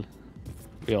need to.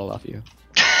 We all love you.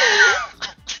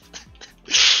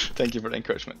 Thank you for the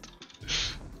encouragement.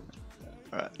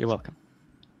 Alright. You're welcome.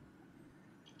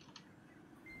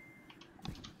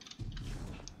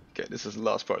 Okay, this is the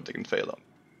last part I can fail on.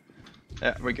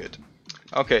 Yeah, we're good.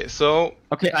 Okay, so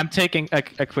Okay, I'm taking a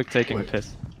quick taking a Wait.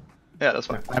 piss. yeah, that's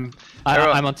fine.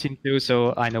 I'm on team 2,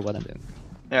 so I know what I'm doing.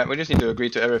 Yeah, we just need to agree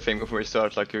to everything before we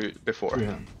start, like before.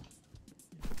 Yeah.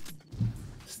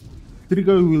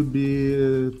 Strigo will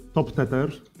be top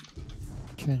Tether.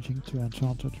 Changing to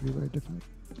enchanted relay different.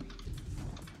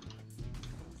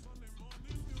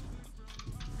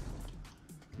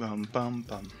 Bum bum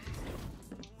bum.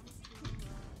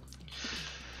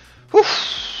 Whew.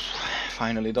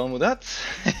 Finally done with that.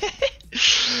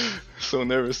 So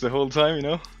nervous the whole time, you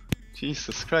know.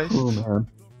 Jesus Christ. Oh man.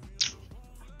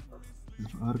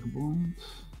 Arcbond.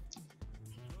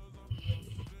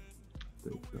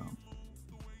 Take down.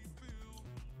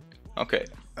 Okay.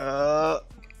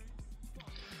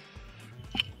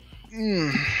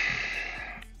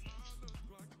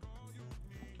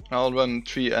 I'll run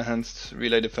 3 enhanced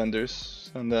relay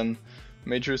defenders and then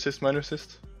major assist, minor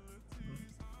assist.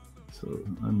 So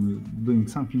I'm doing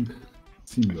something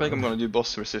similar. I think I'm gonna do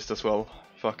boss resist as well.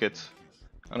 Fuck it.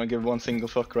 I don't give one single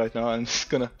fuck right now. I'm just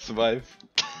gonna survive.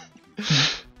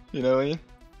 You know what I mean?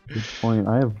 Good point.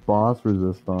 I have boss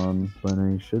resist on, but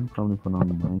I should probably put on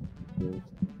the mic.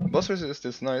 Boss resist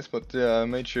is nice, but yeah,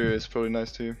 major is probably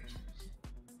nice too.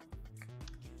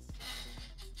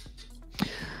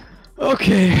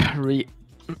 Okay,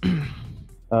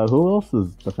 Who else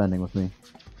is defending with me?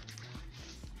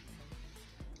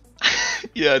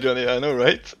 Yeah, Johnny, I know,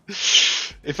 right?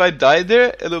 If I die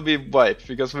there, it'll be wiped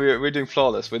because we're doing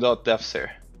flawless without deaths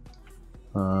here.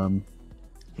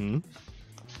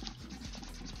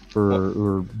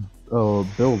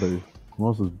 Builders. Who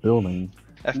else is building?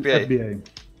 FBA. FBA.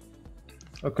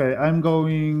 Okay, I'm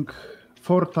going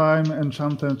 4 times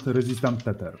enchanted resistant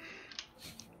tether.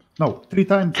 No, 3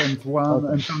 times and 1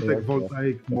 Okay, enchanted okay.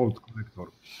 voltaic mold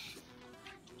collector.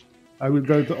 I will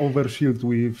go to overshield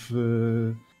with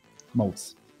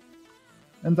modes.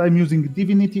 And I'm using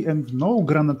divinity and no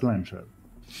granite launcher.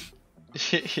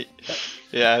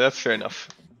 Yeah, that's fair enough.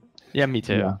 Yeah, me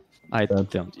too. Yeah, I that's-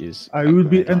 don't use. I will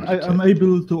be, and granite I am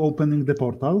able to opening the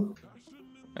portal.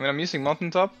 I mean, I'm using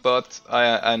mountaintop, but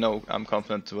I know I'm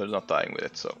confident we're not dying with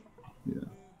it, so. Yeah.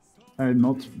 I'm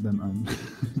not, then I'm.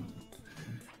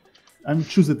 I'm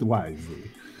choose it wisely.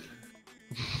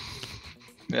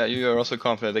 Yeah, you are also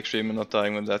confident extreme and not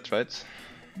dying with that, right?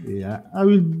 Yeah, I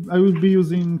will be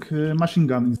using machine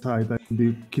gun inside. I will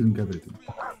be killing everything.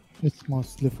 It's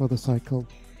mostly for the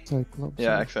Cyclops.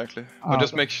 Yeah, exactly. But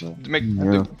just make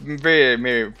Yeah.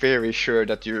 very sure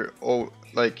that you're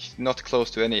not close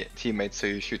to any teammates, so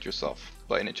you shoot yourself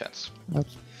by any chance.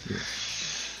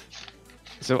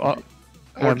 So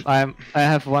I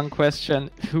have one question.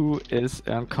 Who is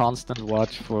on constant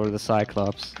watch for the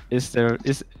Cyclops? Is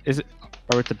it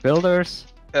the builders?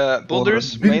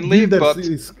 Builders Or mainly, builders but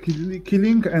is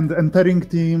killing and entering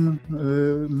team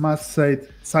must say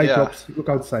Cyclops. Look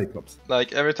out, Cyclops.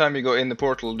 like every time you go in the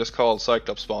portal, just call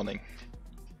Cyclops spawning,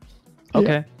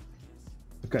 Okay,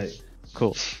 Okay.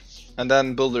 cool. and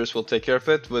then builders will take care of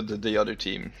it with the other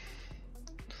team.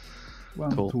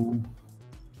 1, Cool. 2,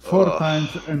 4 times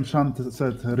enchanted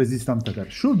set resistant tether.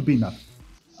 Should be enough.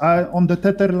 On the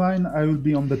tether line, I will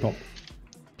be on the top.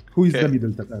 Who is Okay. the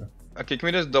middle tether? Okay, can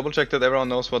we just double check that everyone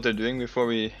knows what they're doing before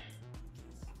we?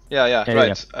 Yeah, Yeah,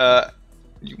 right.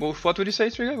 What would you say,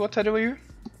 Triga? What tether were you?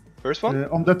 First one?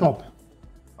 On the top.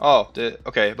 Oh,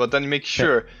 okay, but then make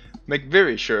sure, make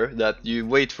very sure that you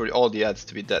wait for all the ads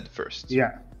to be dead first.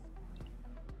 Yeah.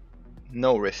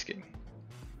 No risking.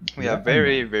 We Yeah, have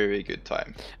very good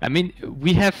time. I mean,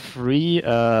 we have 3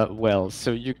 wells,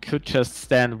 so you could just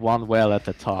stand 1 well at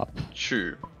the top.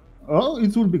 True. Oh,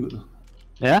 it will be good.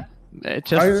 Yeah? I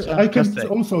can just say.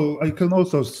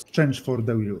 also change for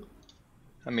the wheel.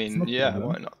 I mean, not yeah, problem.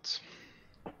 why not?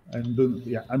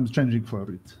 I'm changing for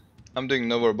it. I'm doing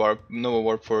Nova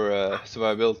Warp for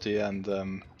survivability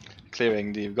and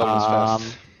clearing the goblins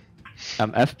fast.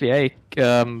 FBA,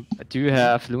 do you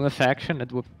have Lunafaction?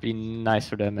 It would be nice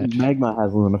for damage. Magma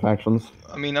has lunafactions.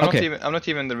 I mean, I'm not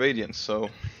even the Radiant, so.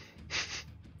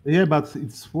 Yeah, but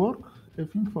it's work. I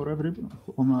think for everyone.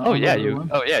 Oh yeah,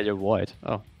 you're Void.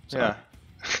 Oh, sorry. Yeah.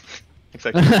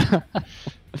 Exactly.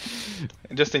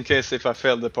 Just in case if I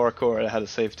failed the parkour, I had a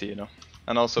safety, you know.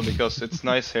 And also because it's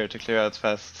nice here to clear out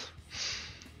fast.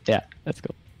 Yeah, let's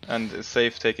go. And it's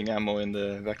safe taking ammo in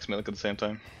the Vex Milk at the same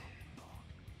time.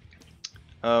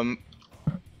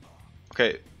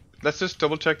 Okay, let's just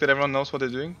double check that everyone knows what they're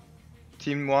doing.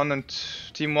 Team 1 is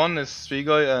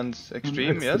Strigoi and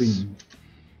Extreme, yes?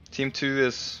 Team 2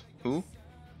 is who?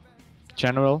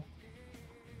 General.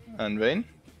 And Rain?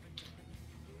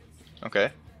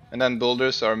 Okay. And then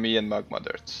boulders are me and Magma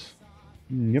Dirt.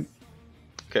 Yep.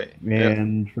 Okay.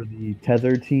 And for the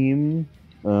tether team,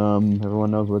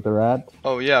 everyone knows where they're at.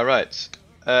 Oh yeah, right.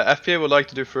 FPA would like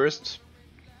to do first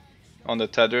on the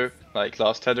tether, like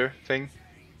last tether thing.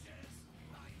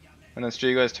 And then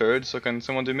Strigoi is third, so can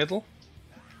someone do middle?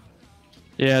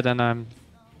 Yeah, then I'm...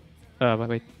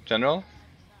 wait. General?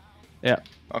 Yeah.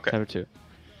 Okay. Tether 2.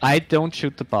 I don't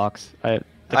shoot the box.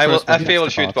 FPA will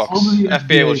shoot box.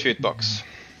 FPA will shoot box.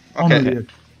 Okay.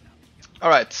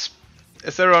 Alright.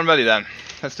 Is everyone ready then?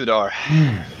 Let's do the R.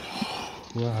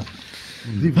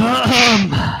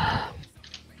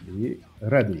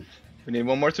 Ready. We need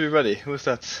one more to be ready. Who's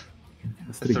that?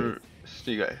 That's the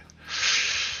Strigoi.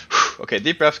 Okay,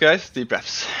 deep breaths, guys. Deep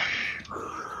breaths.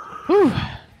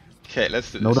 Okay,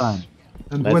 let's do this. No time.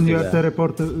 And Let's when do you are that.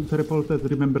 teleported,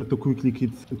 remember to quickly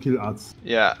kill ads.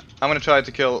 Yeah, I'm gonna try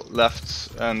to kill left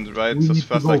and right We as need to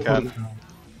fast as go I for can. it now.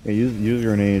 Yeah, use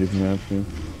grenade if you have to.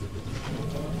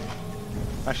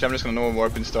 Actually, I'm just gonna Nova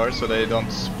Warp in start so they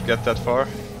don't get that far.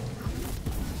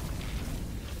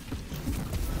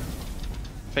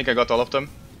 I think I got all of them.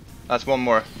 That's one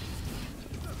more.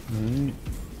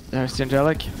 There's the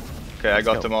Angelic. Okay, I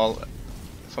got go. them all.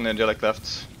 It's only Angelic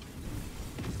left.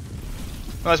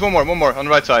 No, there's one more on the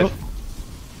right side.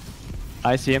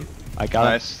 I see him. I got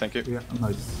him. Nice, thank you. Yeah,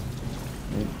 nice.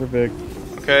 Perfect.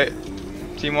 Okay,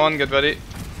 Team 1, get ready.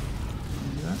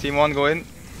 Team 1, go in.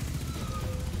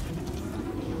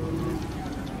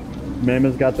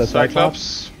 Mammoth's got the Cyclops.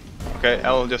 Cyclops. Okay,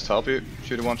 I'll just help you.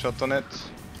 Shoot a one shot on it.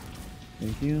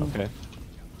 Thank you. Okay.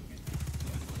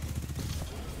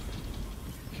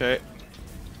 Okay.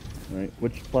 Alright,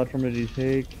 which platform did you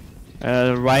take?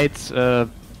 Right,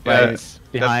 Yeah,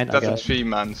 behind. That's I a guess.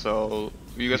 3-man, so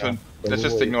you guys Yeah. let's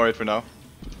just ignore it for now.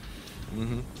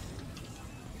 Mhm.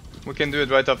 We can do it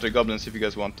right after goblins if you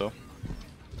guys want though.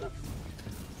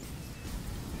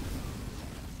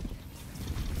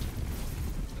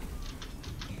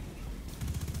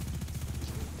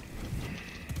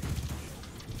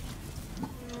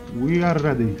 We are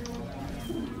ready.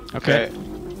 Okay.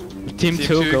 Team 2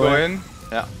 2 go in. in.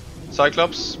 Yeah.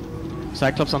 Cyclops.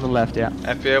 Cyclops on the left, yeah.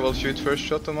 FPA will shoot first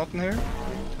shot on Motten here.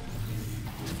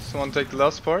 Someone take the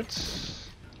last part.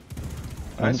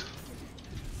 Nice.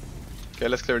 Okay,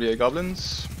 let's clear the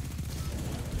goblins.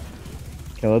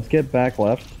 Okay, let's get back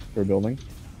left for building.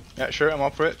 Yeah, sure, I'm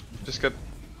up for it. Just get...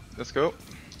 Let's go.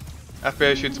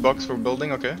 FPA shoots box for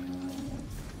building, okay.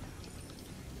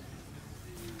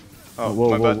 Oh, whoa,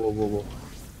 my whoa, bad. whoa, whoa, whoa.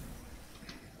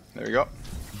 There we go.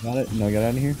 Got it? No, get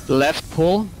out of here. Left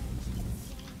pull.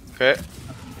 Okay.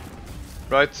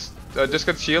 Right, just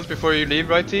get shields before you leave,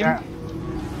 right team? Yeah.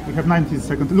 We have 90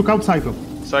 seconds. Look out, Cyclops.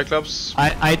 Cyclops,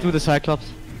 I do the Cyclops.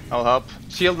 I'll help.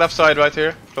 Shield left side right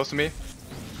here, close to me.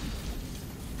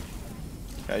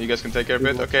 Yeah, you guys can take care of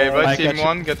it. Okay, right I team catch it.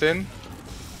 1, get in.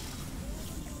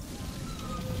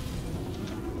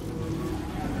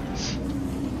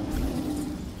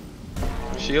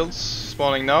 Shields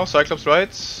spawning now, Cyclops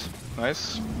right.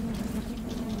 Nice.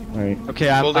 Alright. Okay,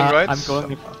 I'm Holding right. I'm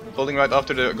going. Holding right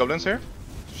after the goblins here.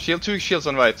 Shield 2 shields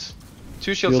on right.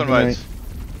 2 shields Shields on on right. right.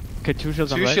 Okay, 2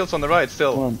 shields on 2 right. shields on the right Come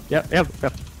still. on. Yep.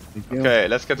 Thank you. Okay,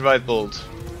 let's get right build.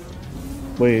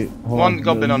 Wait, hold One on.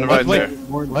 goblin on the More- right there.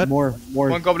 More, What? more.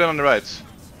 One goblin on the right.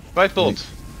 Right build.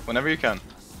 Whenever you can.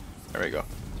 There we go.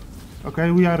 Okay,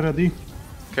 we are ready.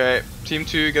 Okay, team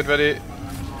 2, get ready.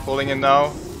 Pulling in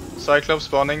now. Cyclops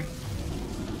spawning.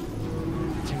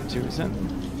 Team 2 is in.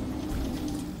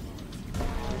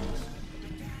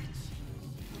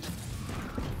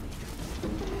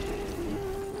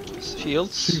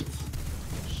 Shields.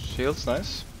 Shields,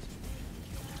 nice.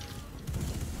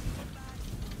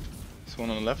 There's one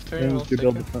on the left here. And I'll to take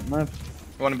build it. the front left.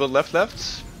 You want to build left?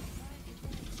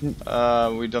 Yep.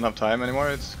 We don't have time anymore.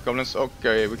 It's goblins.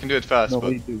 Okay, we can do it fast. No, but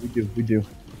we do.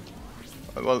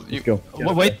 well, you Let's go.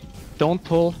 Oh, wait, don't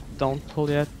pull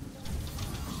yet.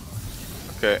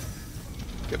 Okay.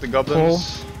 Get the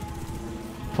goblins.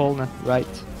 Pull right.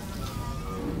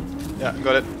 Yeah,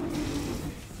 got it.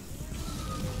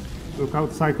 Look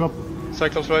out, Cyclops.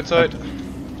 Cyclops right side.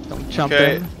 Don't jump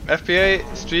Okay, in. FPA,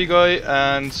 Strigoi,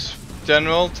 and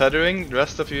General tethering. The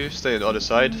rest of you stay at the other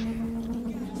side.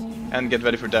 And get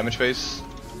ready for damage phase.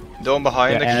 Dome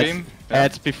behind extreme.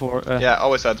 Adds before. Yeah,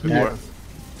 always adds before.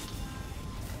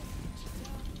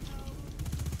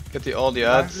 Yeah. Get all the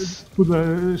ads.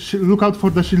 Look out for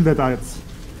the shielded ads.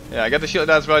 Yeah, get the shield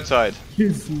ads right side.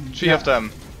 He's, 3 of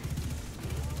them.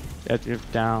 Get you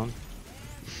down.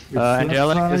 It's left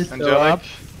Angelic side. is still Angelic. up.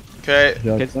 Okay,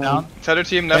 Gets down. tether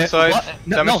team left side, what?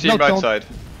 No, damage team no, right don't. side.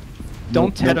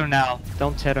 Don't tether now.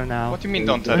 Don't tether now. What do you mean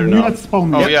don't tether We now? let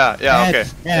spawn. Oh yeah, yeah, okay.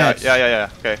 Ads, Yeah, ads. yeah,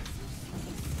 okay.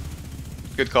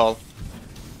 Good call.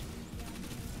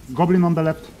 Goblin on the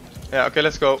left. Yeah, okay,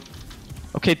 let's go.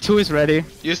 Okay, 2 is ready.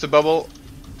 Use the bubble.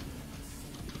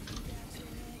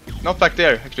 Not back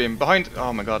there, extreme. Behind.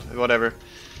 Oh my god, whatever.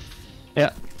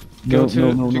 Yeah. Go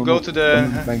to. Go to the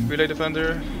Bang, bang. relay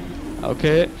defender.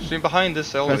 Okay. Stream behind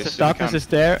this always. Press if the you darkness can. is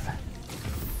there.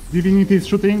 Divinity is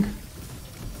shooting.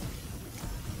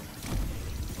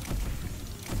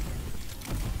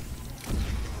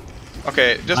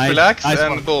 Okay, just Nice, relax nice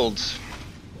and one. bold.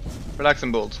 Relax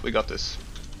and bold. We got this.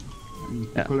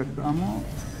 Yeah. Collect ammo.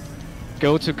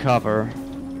 Go to cover.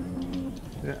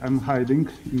 Yeah, I'm hiding.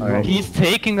 In Alright. bubble. He's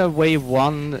taking away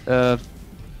one No,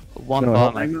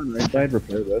 bomb. hang on, right side,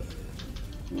 repair this.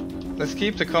 Let's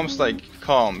keep the comms like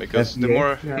calm because the FBA?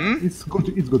 more. Yeah, Hmm? it's good.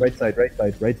 It's good. Right side, right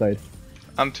side, right side.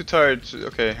 I'm too tired.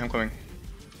 Okay, I'm coming.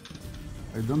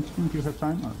 I don't think you have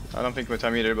time. I don't think we have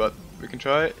time either, but we can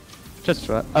try. Just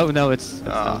try. Oh no, it's.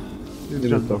 Ah, It's It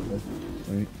just is okay.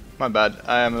 Right. my bad.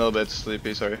 I am a little bit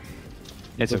sleepy. Sorry.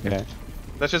 It's okay.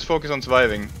 Let's just focus on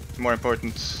surviving. More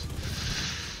important.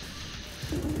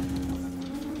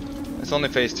 It's only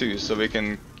phase 2, so we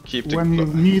can keep the. when you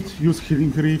need, use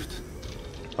Healing Rift.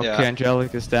 Okay, Yeah.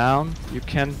 Angelic is down. You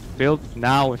can build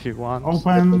now if you want.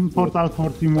 Open portal for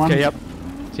Team 1. Okay, yep.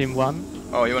 Team 1,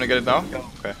 Oh, you wanna get it now?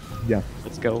 Okay. Yeah.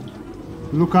 let's go.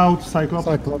 Look out, Cyclops.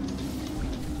 Cyclops.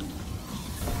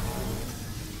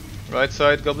 Right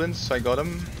side goblins. I got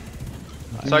him.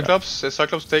 Cyclops. Is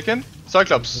Cyclops taken?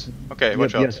 Cyclops. Okay,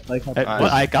 watch out. Yes, like, Well,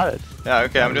 I got it. Yeah.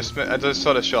 Okay. I just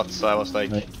saw the shot, so I was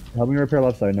like. right. Help me repair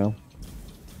left side now.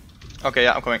 Okay.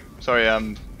 Yeah, I'm coming. Sorry,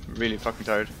 I'm really fucking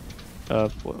tired.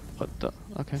 What the?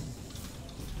 Okay.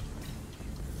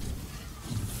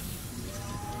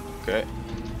 Okay.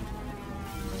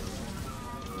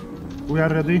 We are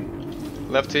ready.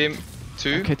 Left team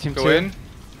 2. Okay, team go 2. in.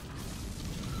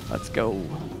 Let's go.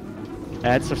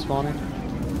 Ads are spawning.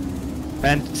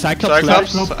 And Cyclops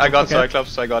Cyclops. left. I got Okay.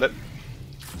 Cyclops. I got it.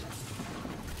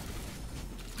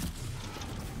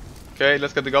 Okay,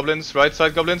 let's get the goblins. Right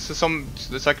side goblins.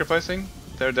 They're sacrificing.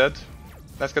 They're dead.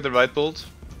 Let's get the right bolt.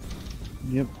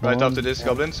 Yep. Right hold after on. this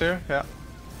goblins here. Yeah.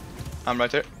 I'm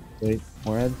right here. Wait,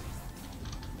 more heads.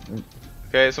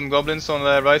 Okay, some goblins on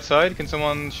the right side. Can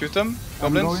someone shoot them?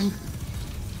 I'm Goblins? going.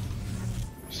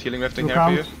 Just healing rifting Look here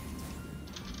out. for you.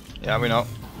 Yeah, we know.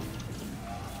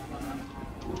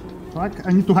 Fuck,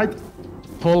 I need to hide.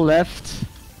 Pull left.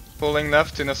 Pulling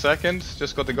left in a second.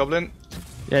 Just got the goblin.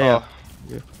 Yeah, Oh.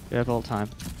 yeah. You have all time.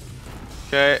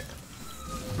 Okay.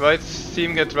 Right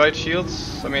team get right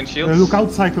shields. I mean shields. Look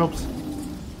out, Cyclops.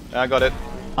 Yeah, I got it.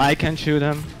 I can shoot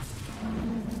him.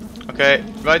 Okay,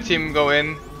 right team go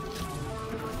in.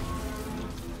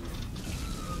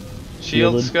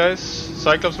 Shields, Shielded. guys.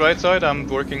 Cyclops right side. I'm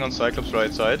working on Cyclops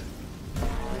right side.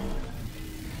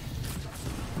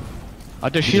 Are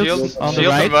the shields on the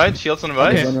shields right? on right. Shields on the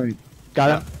right. Okay. Run right.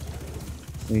 Got him.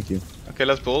 Thank you. Okay,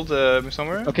 let's bold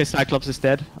somewhere. Okay, Cyclops is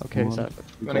dead. Okay, Come on. Cyclops.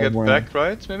 I'm gonna get More back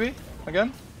right, maybe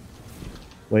again.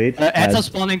 Wait. Ads are ads.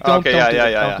 spawning. Don't, Okay, don't yeah, do yeah,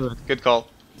 it, yeah, don't yeah. do it. Good call.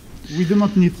 We do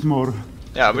not need more.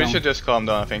 Yeah, we No. should just calm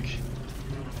down, I think.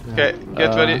 Okay,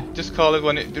 get ready. Just call it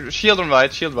when it. Shield on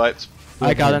right. Shield right.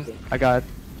 I got him. I got it.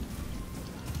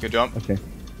 Good job. Okay.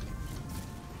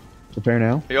 Prepare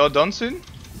now. Are you all done soon?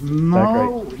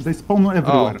 No, they spawn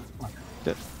everywhere.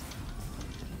 Good.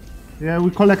 Yeah,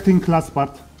 we're collecting class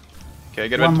part. Okay,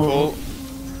 get One ready to more. pull.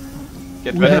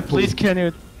 Get We ready. have Please can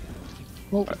you...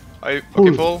 Are you Pull.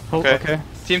 okay? Pull. Pull, Okay. okay.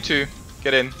 Team 2,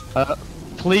 get in.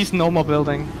 Please no more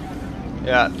building.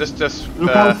 Yeah, just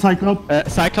Look out,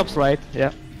 Cyclops. Cyclops right,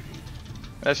 yeah.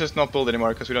 let's just not build anymore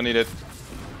because we don't need it.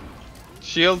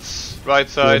 Shields, right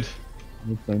side.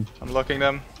 That's fine. I'm locking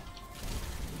them.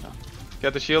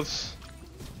 Get the shields.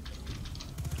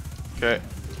 Okay,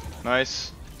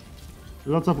 nice.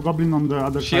 Lots of goblin on the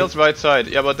other Shields right side.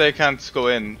 Yeah, but they can't go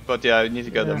in. But yeah, you need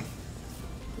to get them.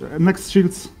 side. Next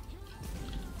shields.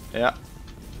 Yeah.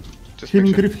 Just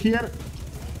Healing picture. Griff here.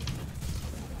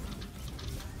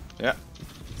 Yeah.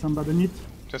 Somebody need.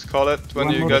 Just call it when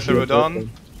One you more guys are shield,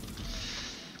 done.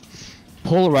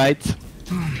 Pull right.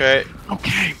 Okay.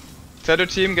 Okay. Tether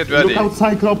team, get ready. Look out,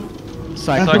 Cyclops. Cyclops.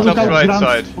 Cyclops Look out, right ground,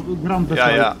 side. Ground the Yeah,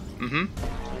 side. yeah. Mhm.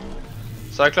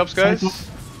 Cyclops, guys. Cyclops.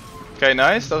 Okay,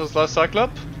 nice. That was last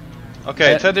Cyclops.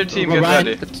 Okay, Tether team, get Ryan,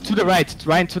 ready. to the right.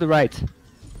 Ryan, to the right.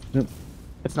 Yep.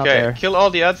 It's not Okay, there. kill all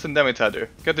the ads and then we tether.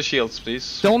 Get the shields,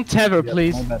 please. Don't tether,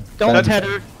 please. my bad. Don't Bad.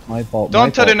 tether. My fault. Don't my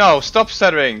tether fault. now. Stop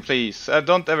tethering, please.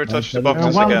 Don't ever touch the tether.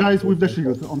 buttons One again. guys with the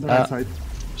shield on the right side.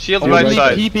 Shield Only right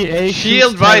side. PBA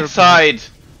Shield shoots right tether, side.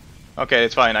 Okay,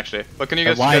 it's fine actually. But can you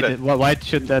guys Why, get it? why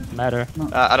should that matter?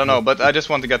 I don't know, but I just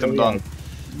want to get them Oh, yeah. done.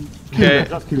 Kill Okay, them,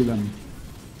 just kill them.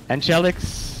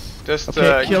 Angelics. just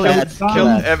Okay, kill ads. kill Kill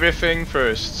ads. ads. everything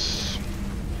first.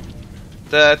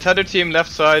 The tether team left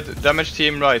side, damage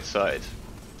team right side.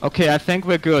 Okay, I think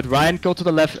we're good. Ryan, go to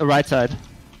the left, right side.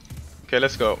 Okay,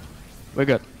 let's go. We're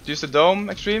good. Use the dome,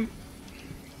 extreme.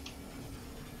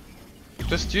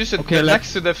 Just use it Okay,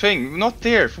 next to the thing, not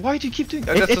there. Why do you keep doing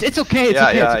that? That's It's okay. It's yeah,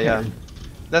 okay. yeah, it's okay. yeah.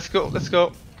 Let's go, let's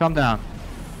go. Calm down.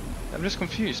 I'm just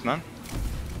confused, man.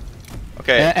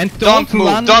 Okay, And don't move,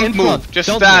 run don't in move. front. Just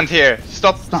Don't stand move. here.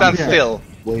 Stand here. still.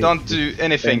 Wait, Don't do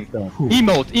anything. Don't.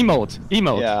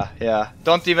 Emote. Yeah, yeah.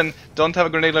 Don't have a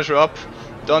grenade launcher up.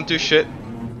 Don't do shit.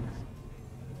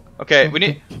 Okay, we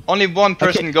need only one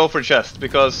person go for chest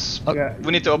because Yeah.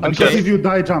 we need to open Because chest. if you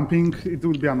die jumping, it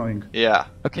will be annoying. Yeah.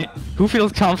 Okay. Who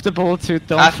feels comfortable to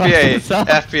don't fuck FBA, this up?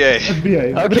 FBA.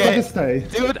 FBA, everybody stay.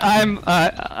 Dude,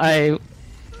 I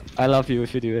love you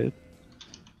if you do it.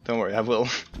 Don't worry, I will.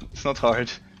 It's not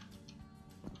hard.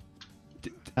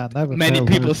 I never Many tell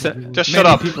people who said. to do. Just Many shut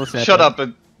up. people said Shut that. up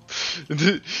and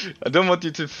I don't want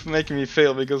you to make me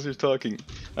fail because you're talking.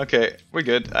 Okay, we're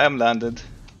good. I am landed.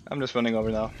 I'm just running over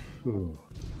now. Ooh.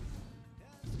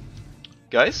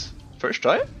 Guys, first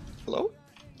try? Hello?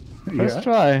 First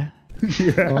try.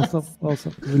 Yeah.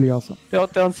 Awesome, really awesome.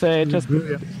 Don't say it. Just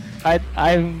Brilliant.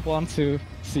 I want to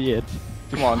see it.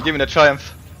 Come on, give me the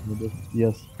triumph.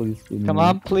 Yes, please. give me Come one.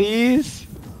 on, please.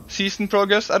 Season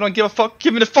progress, I don't give a fuck.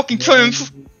 Give me the fucking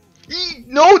triumph!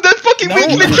 No, that fucking No.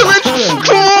 weekly challenge!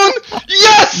 Come on!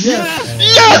 Yes!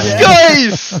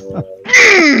 Yes, guys!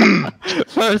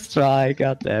 First try.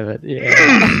 God damn it.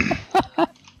 Yeah.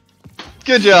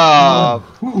 Good job!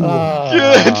 Ah.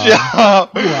 Good job!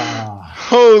 Wow.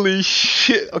 Holy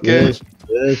shit! Okay.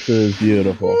 This is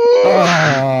beautiful.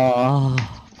 Oh,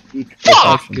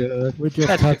 Fuck! good. We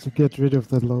just had to get rid of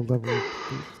that low level.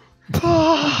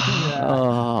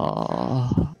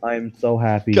 Oh. I'm so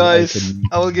happy. Guys, could-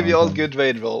 I will give you all good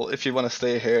raid roll if you want to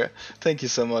stay here. Thank you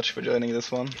so much for joining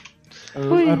this one.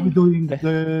 Are we doing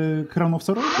the Crown of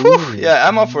Sorrow? Yeah,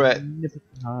 I'm up for it.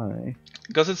 Hi.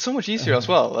 Because it's so much easier as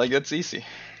well. Like, it's easy.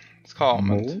 It's calm.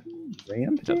 And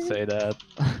Rampage? Don't say that.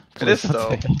 it is Please don't though.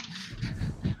 say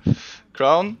that.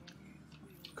 Crown,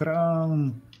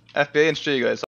 Crown. FBA and Stree, guys.